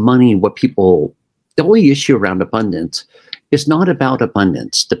about money. The only issue around abundance is not about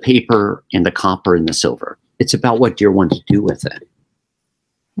abundance, the paper and the copper and the silver. It's about what dear ones do with it.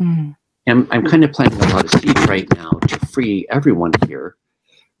 Mm. And I'm kind of planting a lot of seeds right now to free everyone here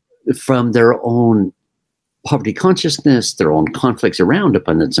from their own poverty consciousness, their own conflicts around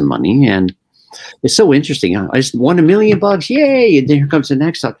abundance and money. And it's so interesting. I just won $1 million, yay! And then here comes the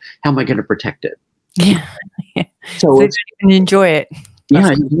next thought. How am I going to protect it? Yeah. So you can enjoy it.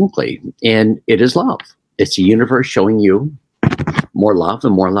 Yeah, exactly. And it is love. It's the universe showing you more love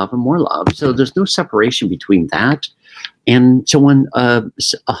and more love and more love. So there's no separation between that and someone, a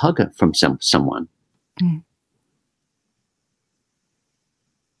hug from someone. Mm.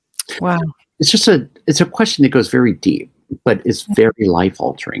 Wow. It's a question that goes very deep, but it's very life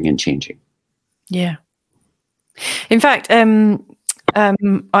altering and changing. Yeah. In fact,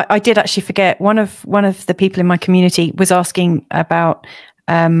 I did actually forget, one of the people in my community was asking about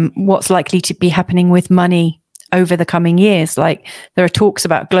what's likely to be happening with money over the coming years. Like, there are talks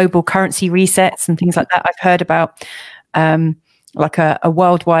about global currency resets and things like that. I've heard about like a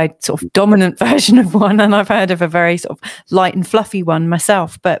worldwide sort of dominant version of one, and I've heard of a very sort of light and fluffy one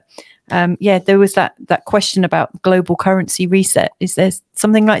myself. But yeah, there was that question about global currency reset. Is there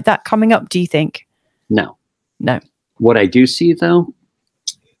something like that coming up, do you think? No. What I do see, though,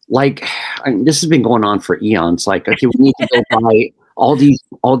 this has been going on for eons. Like, okay, we need to go buy all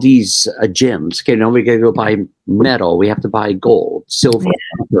these gems. Okay, now we got to go buy metal. We have to buy gold, silver,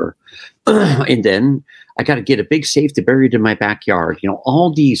 copper, and then I got to get a big safe to bury it in my backyard.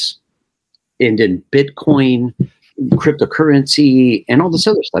 All these in Bitcoin, cryptocurrency, and all this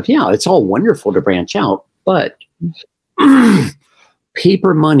other stuff. Yeah, it's all wonderful to branch out, but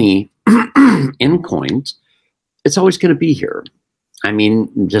paper money in coins, it's always going to be here. I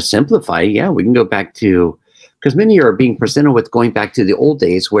mean, just simplify. Yeah, we can go back to, because many are being presented with going back to the old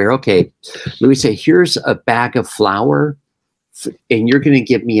days where, okay, let me say, here's a bag of flour and you're going to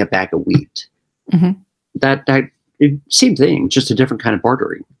give me a bag of wheat. That same thing, just a different kind of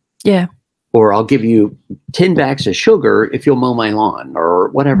bartering. Yeah. Or I'll give you 10 bags of sugar if you'll mow my lawn or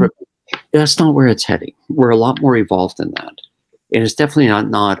whatever. That's not where it's heading. We're a lot more evolved than that. And it's definitely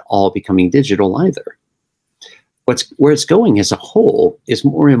not all becoming digital either. Where it's going as a whole is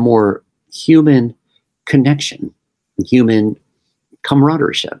more and more human connection, human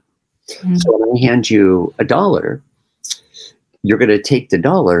camaraderie. So when I hand you $1, you're going to take the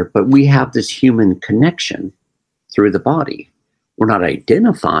 $1, but we have this human connection through the body. We're not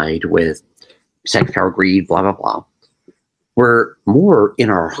identified with sex, power, greed, blah, blah, blah. We're more in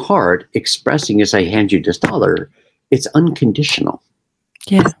our heart expressing, as I hand you this $1, it's unconditional.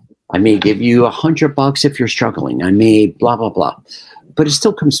 Yeah. I may give you $100 if you're struggling. I may blah, blah, blah. But it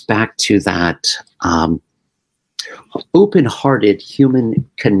still comes back to that open-hearted human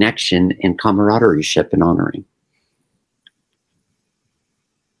connection and camaraderie and honoring.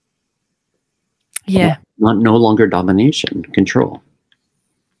 Yeah. No longer domination, control.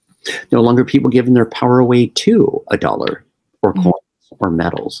 No longer people giving their power away to $1 or coins or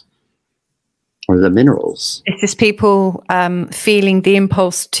metals or the minerals. It's just people feeling the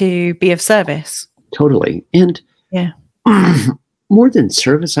impulse to be of service. Totally. And yeah, more than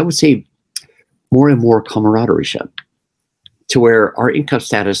service, I would say more and more camaraderie, to where our income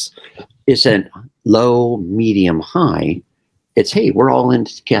status isn't low, medium, high. It's, hey, we're all in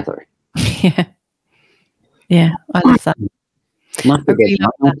together. Yeah. Yeah, I love that. Not to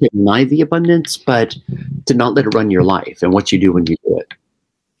deny the abundance, but to not let it run your life and what you do when you do it.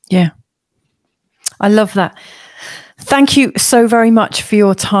 Yeah. I love that. Thank you so very much for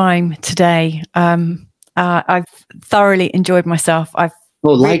your time today. I've thoroughly enjoyed myself. I've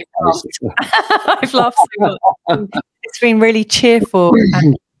laughed so much. It's been really cheerful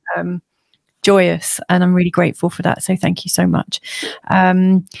and joyous, and I'm really grateful for that. So thank you so much.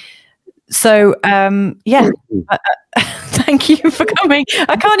 Thank you for coming.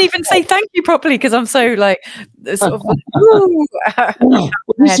 I can't even say thank you properly because I'm so like sort of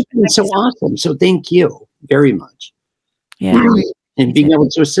this has been so awesome. So thank you very much. Yeah. And being able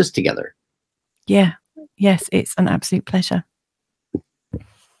to assist together. Yeah. Yes, it's an absolute pleasure.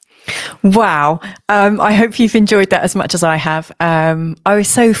 Wow. I hope you've enjoyed that as much as I have. I was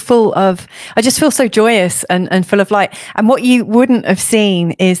so I just feel so joyous and full of light. And what you wouldn't have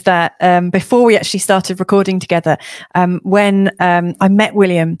seen is that before we actually started recording together, when I met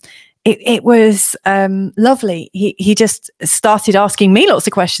William, it was lovely. He just started asking me lots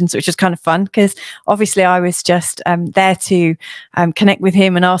of questions, which was kind of fun because obviously I was just there to connect with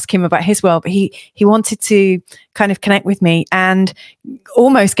him and ask him about his world. But he wanted to kind of connect with me and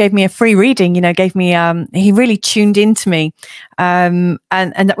almost gave me a free reading. Gave me he really tuned into me, and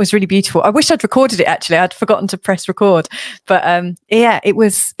that was really beautiful. I wish I'd recorded it. Actually, I'd forgotten to press record, but yeah, it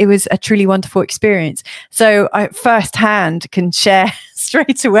was a truly wonderful experience. So I firsthand can share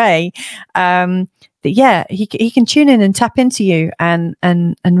straight away that yeah, he can tune in and tap into you and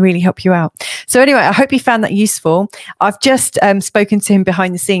really help you out. So anyway, I hope you found that useful. I've just spoken to him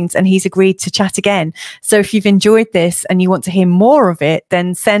behind the scenes and he's agreed to chat again. So if you've enjoyed this and you want to hear more of it,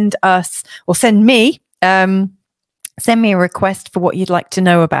 then send me a request for what you'd like to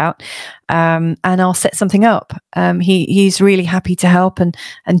know about, and I'll set something up. He's really happy to help and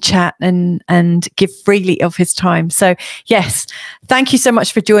chat and give freely of his time. So yes, thank you so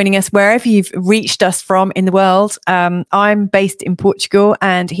much for joining us wherever you've reached us from in the world. I'm based in Portugal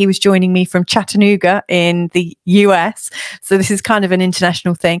and he was joining me from Chattanooga in the US. So this is kind of an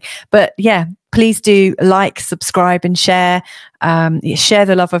international thing, but yeah, please do like, subscribe and share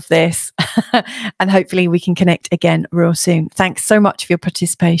the love of this and hopefully we can connect again real soon. Thanks so much for your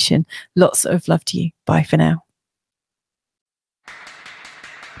participation. Lots of love to you. Bye for now.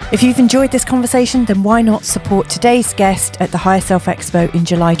 If you've enjoyed this conversation, then why not support today's guest at the Higher Self Expo in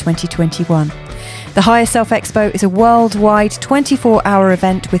July 2021. The Higher Self Expo is a worldwide 24-hour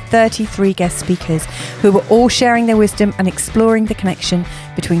event with 33 guest speakers who are all sharing their wisdom and exploring the connection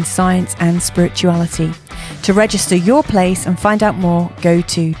between science and spirituality. To register your place and find out more, go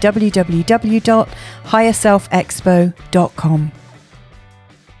to www.higherselfexpo.com.